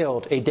be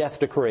killed, a death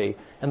decree,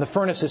 and the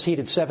furnace is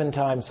heated 7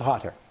 times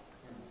hotter.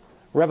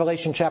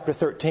 Revelation chapter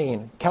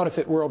 13,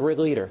 counterfeit world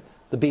leader,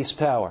 the beast's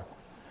power,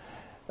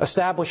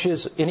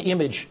 establishes an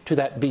image to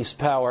that beast's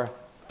power,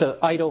 the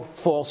idol,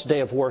 false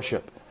day of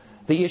worship.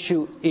 The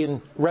issue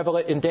in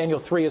Daniel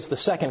 3 is the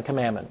second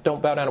commandment.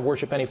 Don't bow down and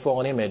worship any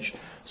fallen image.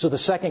 So the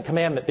second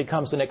commandment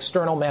becomes an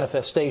external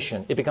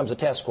manifestation. It becomes a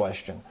test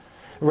question.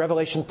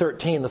 Revelation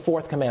 13, the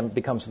fourth commandment,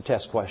 becomes the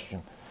test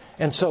question.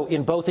 And so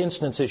in both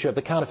instances, you have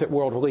the counterfeit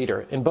world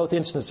leader. In both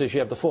instances, you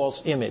have the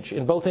false image.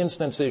 In both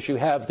instances, you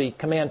have the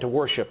command to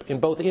worship. In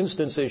both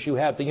instances, you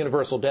have the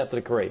universal death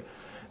decree.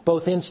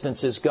 Both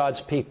instances,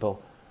 God's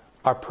people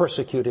are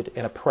persecuted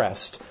and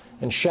oppressed.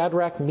 And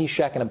Shadrach,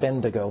 Meshach, and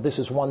Abednego, this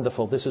is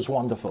wonderful, this is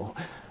wonderful.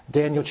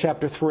 Daniel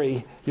chapter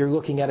 3, you're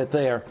looking at it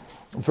there.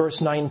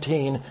 Verse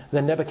 19,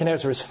 then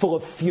Nebuchadnezzar is full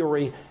of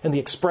fury, and the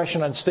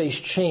expression on his face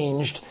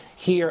changed.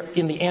 Here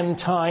in the end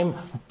time,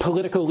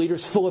 political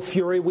leaders full of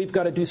fury, we've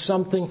got to do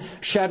something.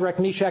 Shadrach,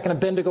 Meshach, and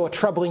Abednego are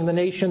troubling the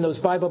nation. Those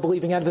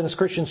Bible-believing Adventist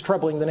Christians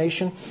troubling the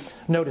nation.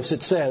 Notice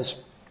it says,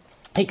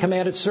 he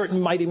commanded certain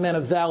mighty men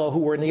of valor who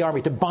were in the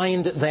army to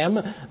bind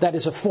them. That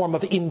is a form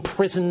of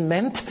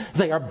imprisonment.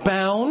 They are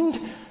bound.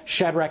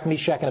 Shadrach,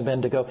 Meshach, and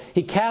Abednego.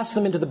 He cast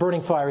them into the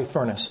burning fiery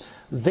furnace.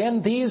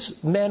 Then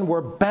these men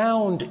were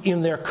bound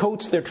in their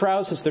coats, their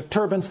trousers, their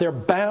turbans. They're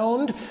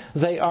bound.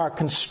 They are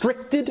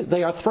constricted.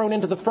 They are thrown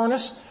into the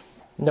furnace.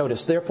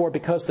 Notice, therefore,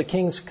 because the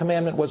king's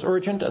commandment was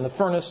urgent and the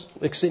furnace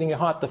exceedingly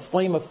hot, the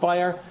flame of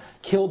fire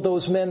killed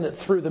those men that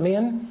threw them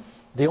in.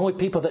 The only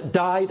people that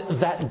died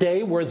that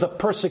day were the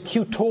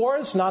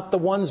persecutors, not the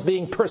ones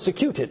being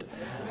persecuted.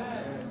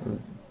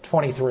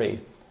 23.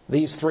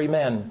 These 3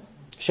 men,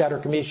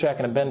 Shadrach, Meshach,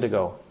 and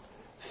Abednego,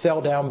 fell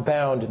down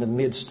bound in the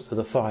midst of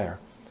the fire.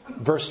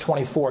 Verse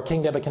 24.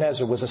 King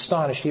Nebuchadnezzar was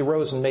astonished. He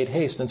arose and made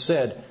haste and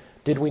said,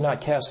 did we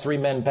not cast 3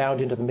 men bound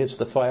into the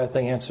midst of the fire?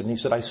 They answered, and he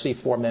said, I see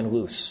 4 men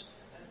loose.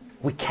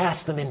 We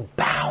cast them in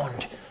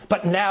bound,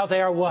 but now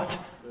they are what?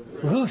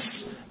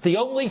 Loose. The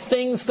only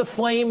things the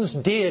flames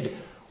did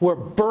were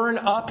burn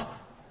up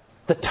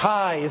the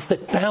ties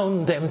that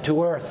bound them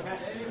to earth.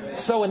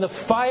 So in the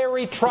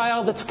fiery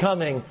trial that's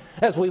coming,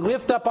 as we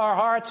lift up our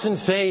hearts in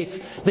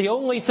faith, the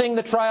only thing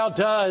the trial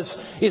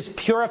does is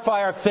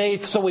purify our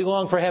faith so we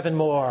long for heaven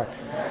more.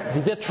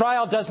 The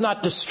trial does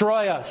not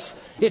destroy us.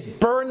 It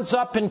burns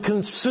up and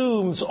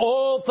consumes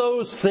all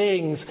those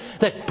things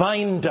that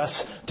bind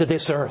us to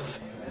this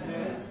earth.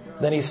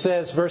 Then he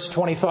says, verse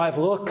 25,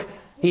 look,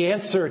 he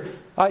answered,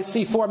 I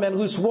see 4 men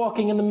loose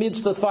walking in the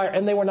midst of the fire,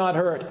 and they were not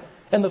hurt.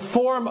 And the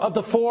form of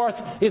the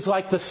 4th is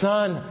like the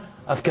Son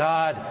of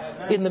God.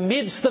 In the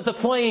midst of the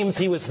flames,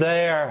 he was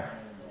there.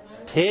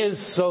 'Tis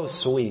so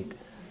sweet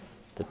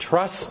to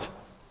trust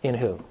in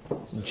who?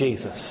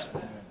 Jesus.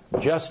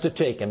 Just to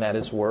take him at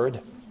his word.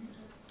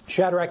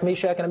 Shadrach,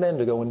 Meshach, and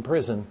Abednego in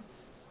prison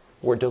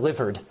were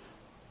delivered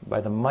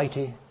by the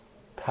mighty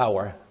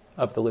power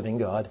of the living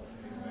God.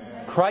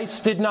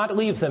 Christ did not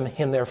leave them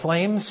in their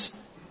flames.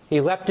 He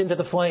leapt into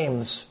the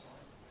flames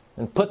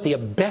and put the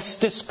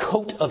asbestos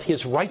coat of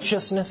his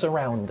righteousness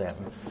around them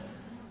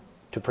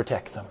to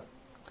protect them.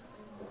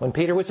 When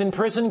Peter was in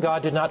prison,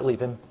 God did not leave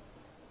him.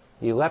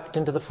 He leapt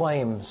into the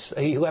flames.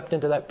 He leapt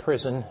into that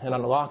prison and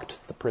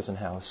unlocked the prison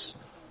house.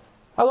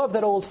 I love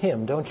that old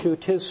hymn, don't you?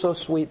 'Tis so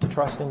sweet to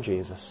trust in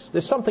Jesus.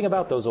 There's something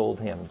about those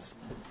old hymns.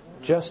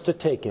 Just to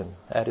take him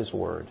at his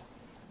word.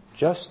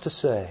 Just to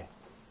say.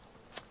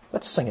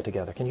 Let's sing it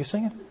together. Can you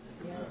sing it?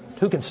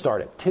 Who can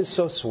start it? 'Tis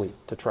so sweet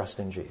to trust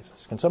in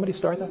Jesus. Can somebody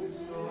start that?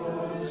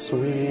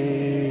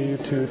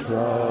 Sweet to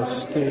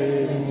trust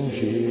in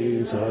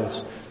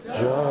Jesus,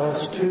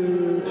 just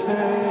to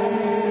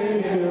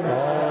take him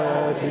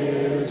at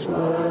his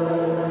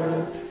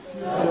word,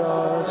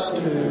 just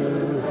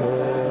to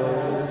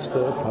rest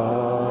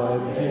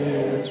upon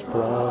his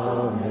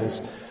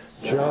promise,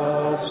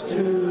 just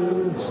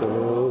to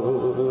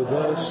sow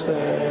the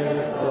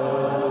saith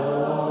the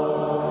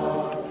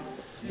Lord.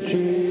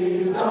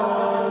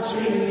 Jesus,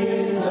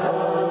 Jesus,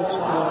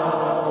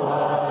 how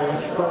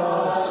I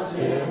trust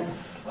him,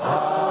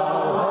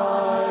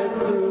 how I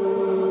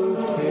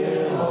proved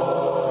him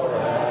o'er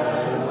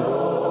and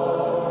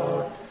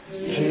o'er.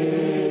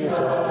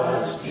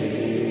 Jesus,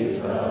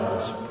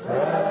 Jesus,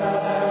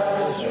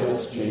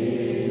 precious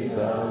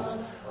Jesus,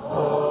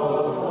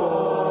 oh,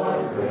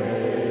 for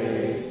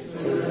grace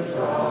to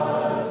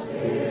trust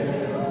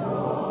him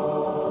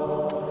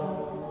more.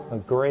 A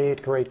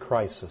great, great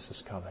crisis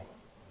is coming.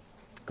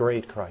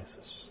 Great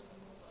crisis.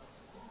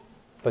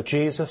 But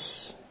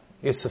Jesus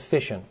is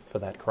sufficient for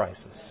that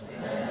crisis.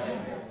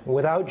 Amen.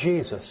 Without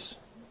Jesus,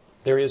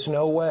 there is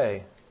no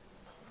way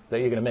that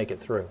you're going to make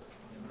it through.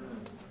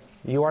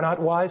 You are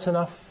not wise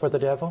enough for the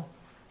devil.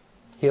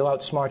 He'll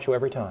outsmart you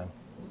every time.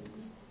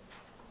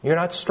 You're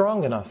not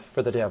strong enough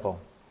for the devil.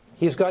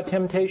 He's got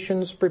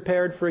temptations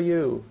prepared for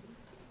you.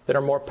 that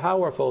are more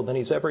powerful than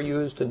he's ever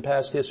used in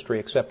past history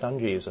except on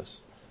Jesus.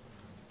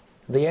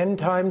 The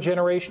end-time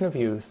generation of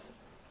youth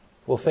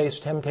will face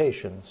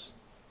temptations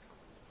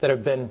that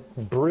have been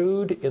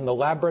brewed in the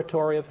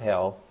laboratory of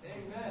hell.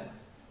 Amen.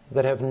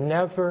 That have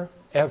never,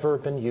 ever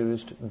been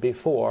used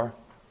before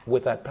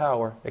with that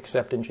power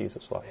except in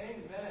Jesus' life.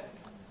 Amen.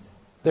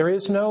 There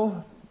is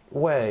no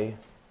way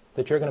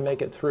that you're going to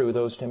make it through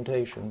those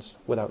temptations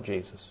without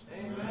Jesus.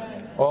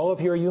 Amen. All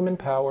of your human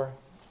power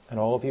and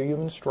all of your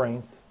human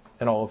strength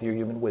and all of your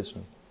human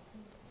wisdom.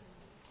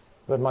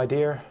 But my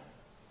dear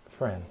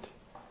friend,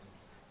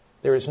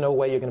 there is no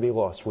way you're going to be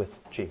lost with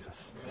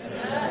Jesus.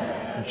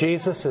 Amen.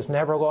 Jesus has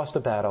never lost a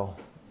battle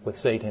with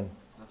Satan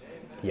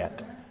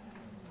yet.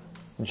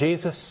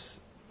 Jesus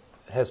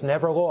has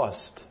never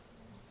lost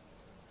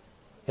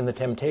in the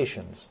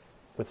temptations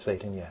with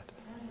Satan yet.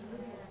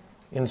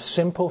 In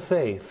simple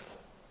faith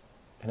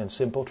and in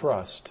simple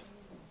trust,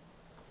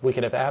 we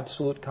can have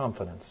absolute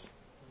confidence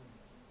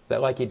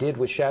that like he did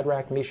with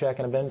Shadrach, Meshach,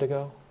 and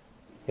Abednego,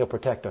 he'll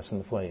protect us in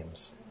the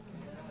flames.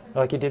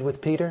 Like he did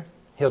with Peter,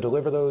 he'll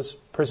deliver those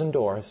prison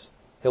doors.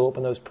 He'll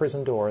open those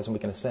prison doors and we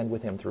can ascend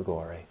with him through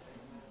glory.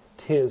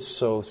 'Tis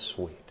so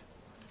sweet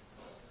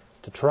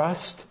to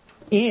trust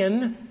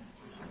in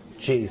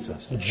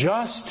Jesus.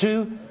 Just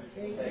to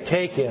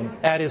take him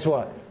at his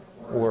what?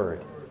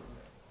 Word.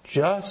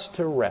 Just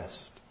to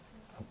rest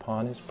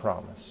upon his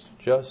promise.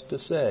 Just to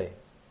say,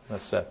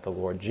 thus saith the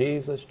Lord,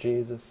 Jesus,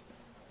 Jesus,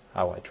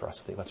 how I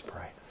trust thee. Let's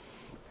pray.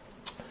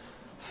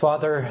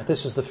 Father,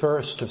 this is the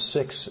first of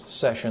 6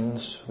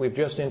 sessions. We've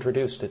just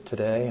introduced it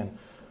today, and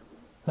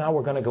now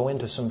we're going to go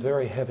into some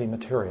very heavy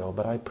material,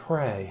 but I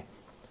pray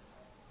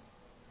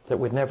that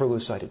we'd never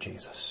lose sight of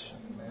Jesus.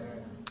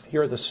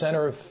 You're the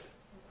center of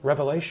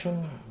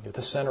revelation. You're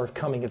the center of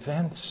coming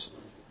events.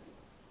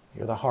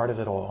 You're the heart of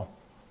it all.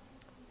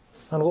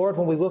 And Lord,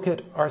 when we look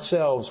at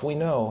ourselves, we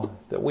know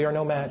that we are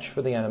no match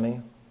for the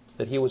enemy,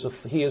 that he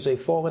is a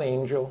fallen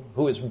angel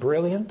who is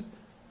brilliant,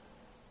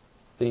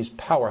 that he's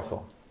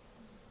powerful.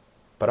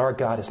 But our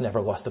God has never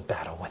lost a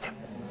battle with him.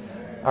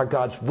 Our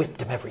God's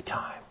whipped him every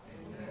time.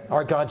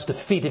 Our God's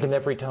defeated him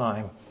every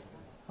time.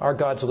 Our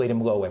God's laid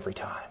him low every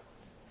time.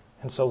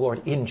 And so,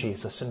 Lord, in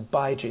Jesus and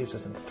by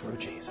Jesus and through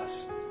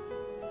Jesus,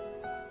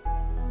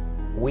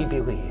 we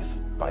believe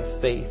by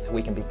faith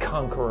we can be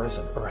conquerors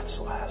in earth's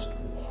last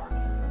war.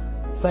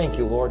 Thank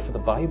you, Lord, for the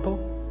Bible.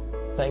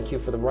 Thank you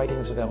for the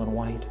writings of Ellen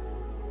White.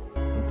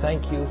 And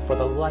thank you for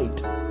the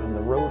light on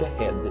the road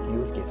ahead that you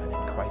have given.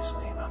 In Christ's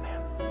name,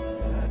 amen.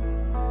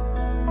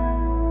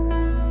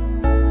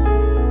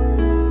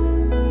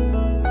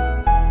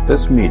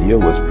 This media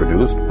was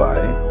produced by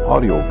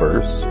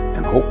Audioverse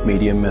and Hope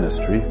Media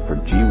Ministry for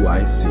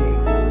GYC,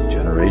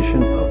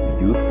 Generation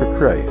of Youth for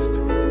Christ.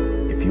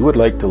 If you would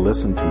like to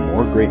listen to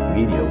more great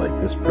media like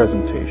this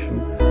presentation,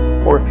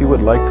 or if you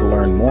would like to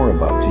learn more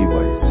about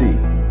GYC,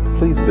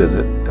 please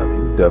visit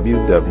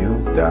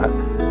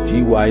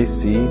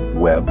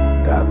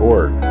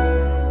www.gycweb.org.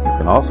 You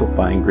can also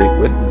find great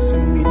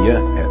witnessing media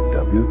at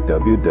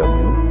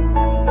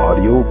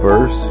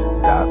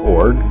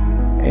www.audioverse.org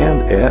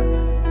and at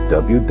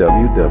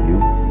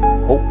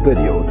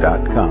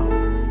www.hopevideo.com.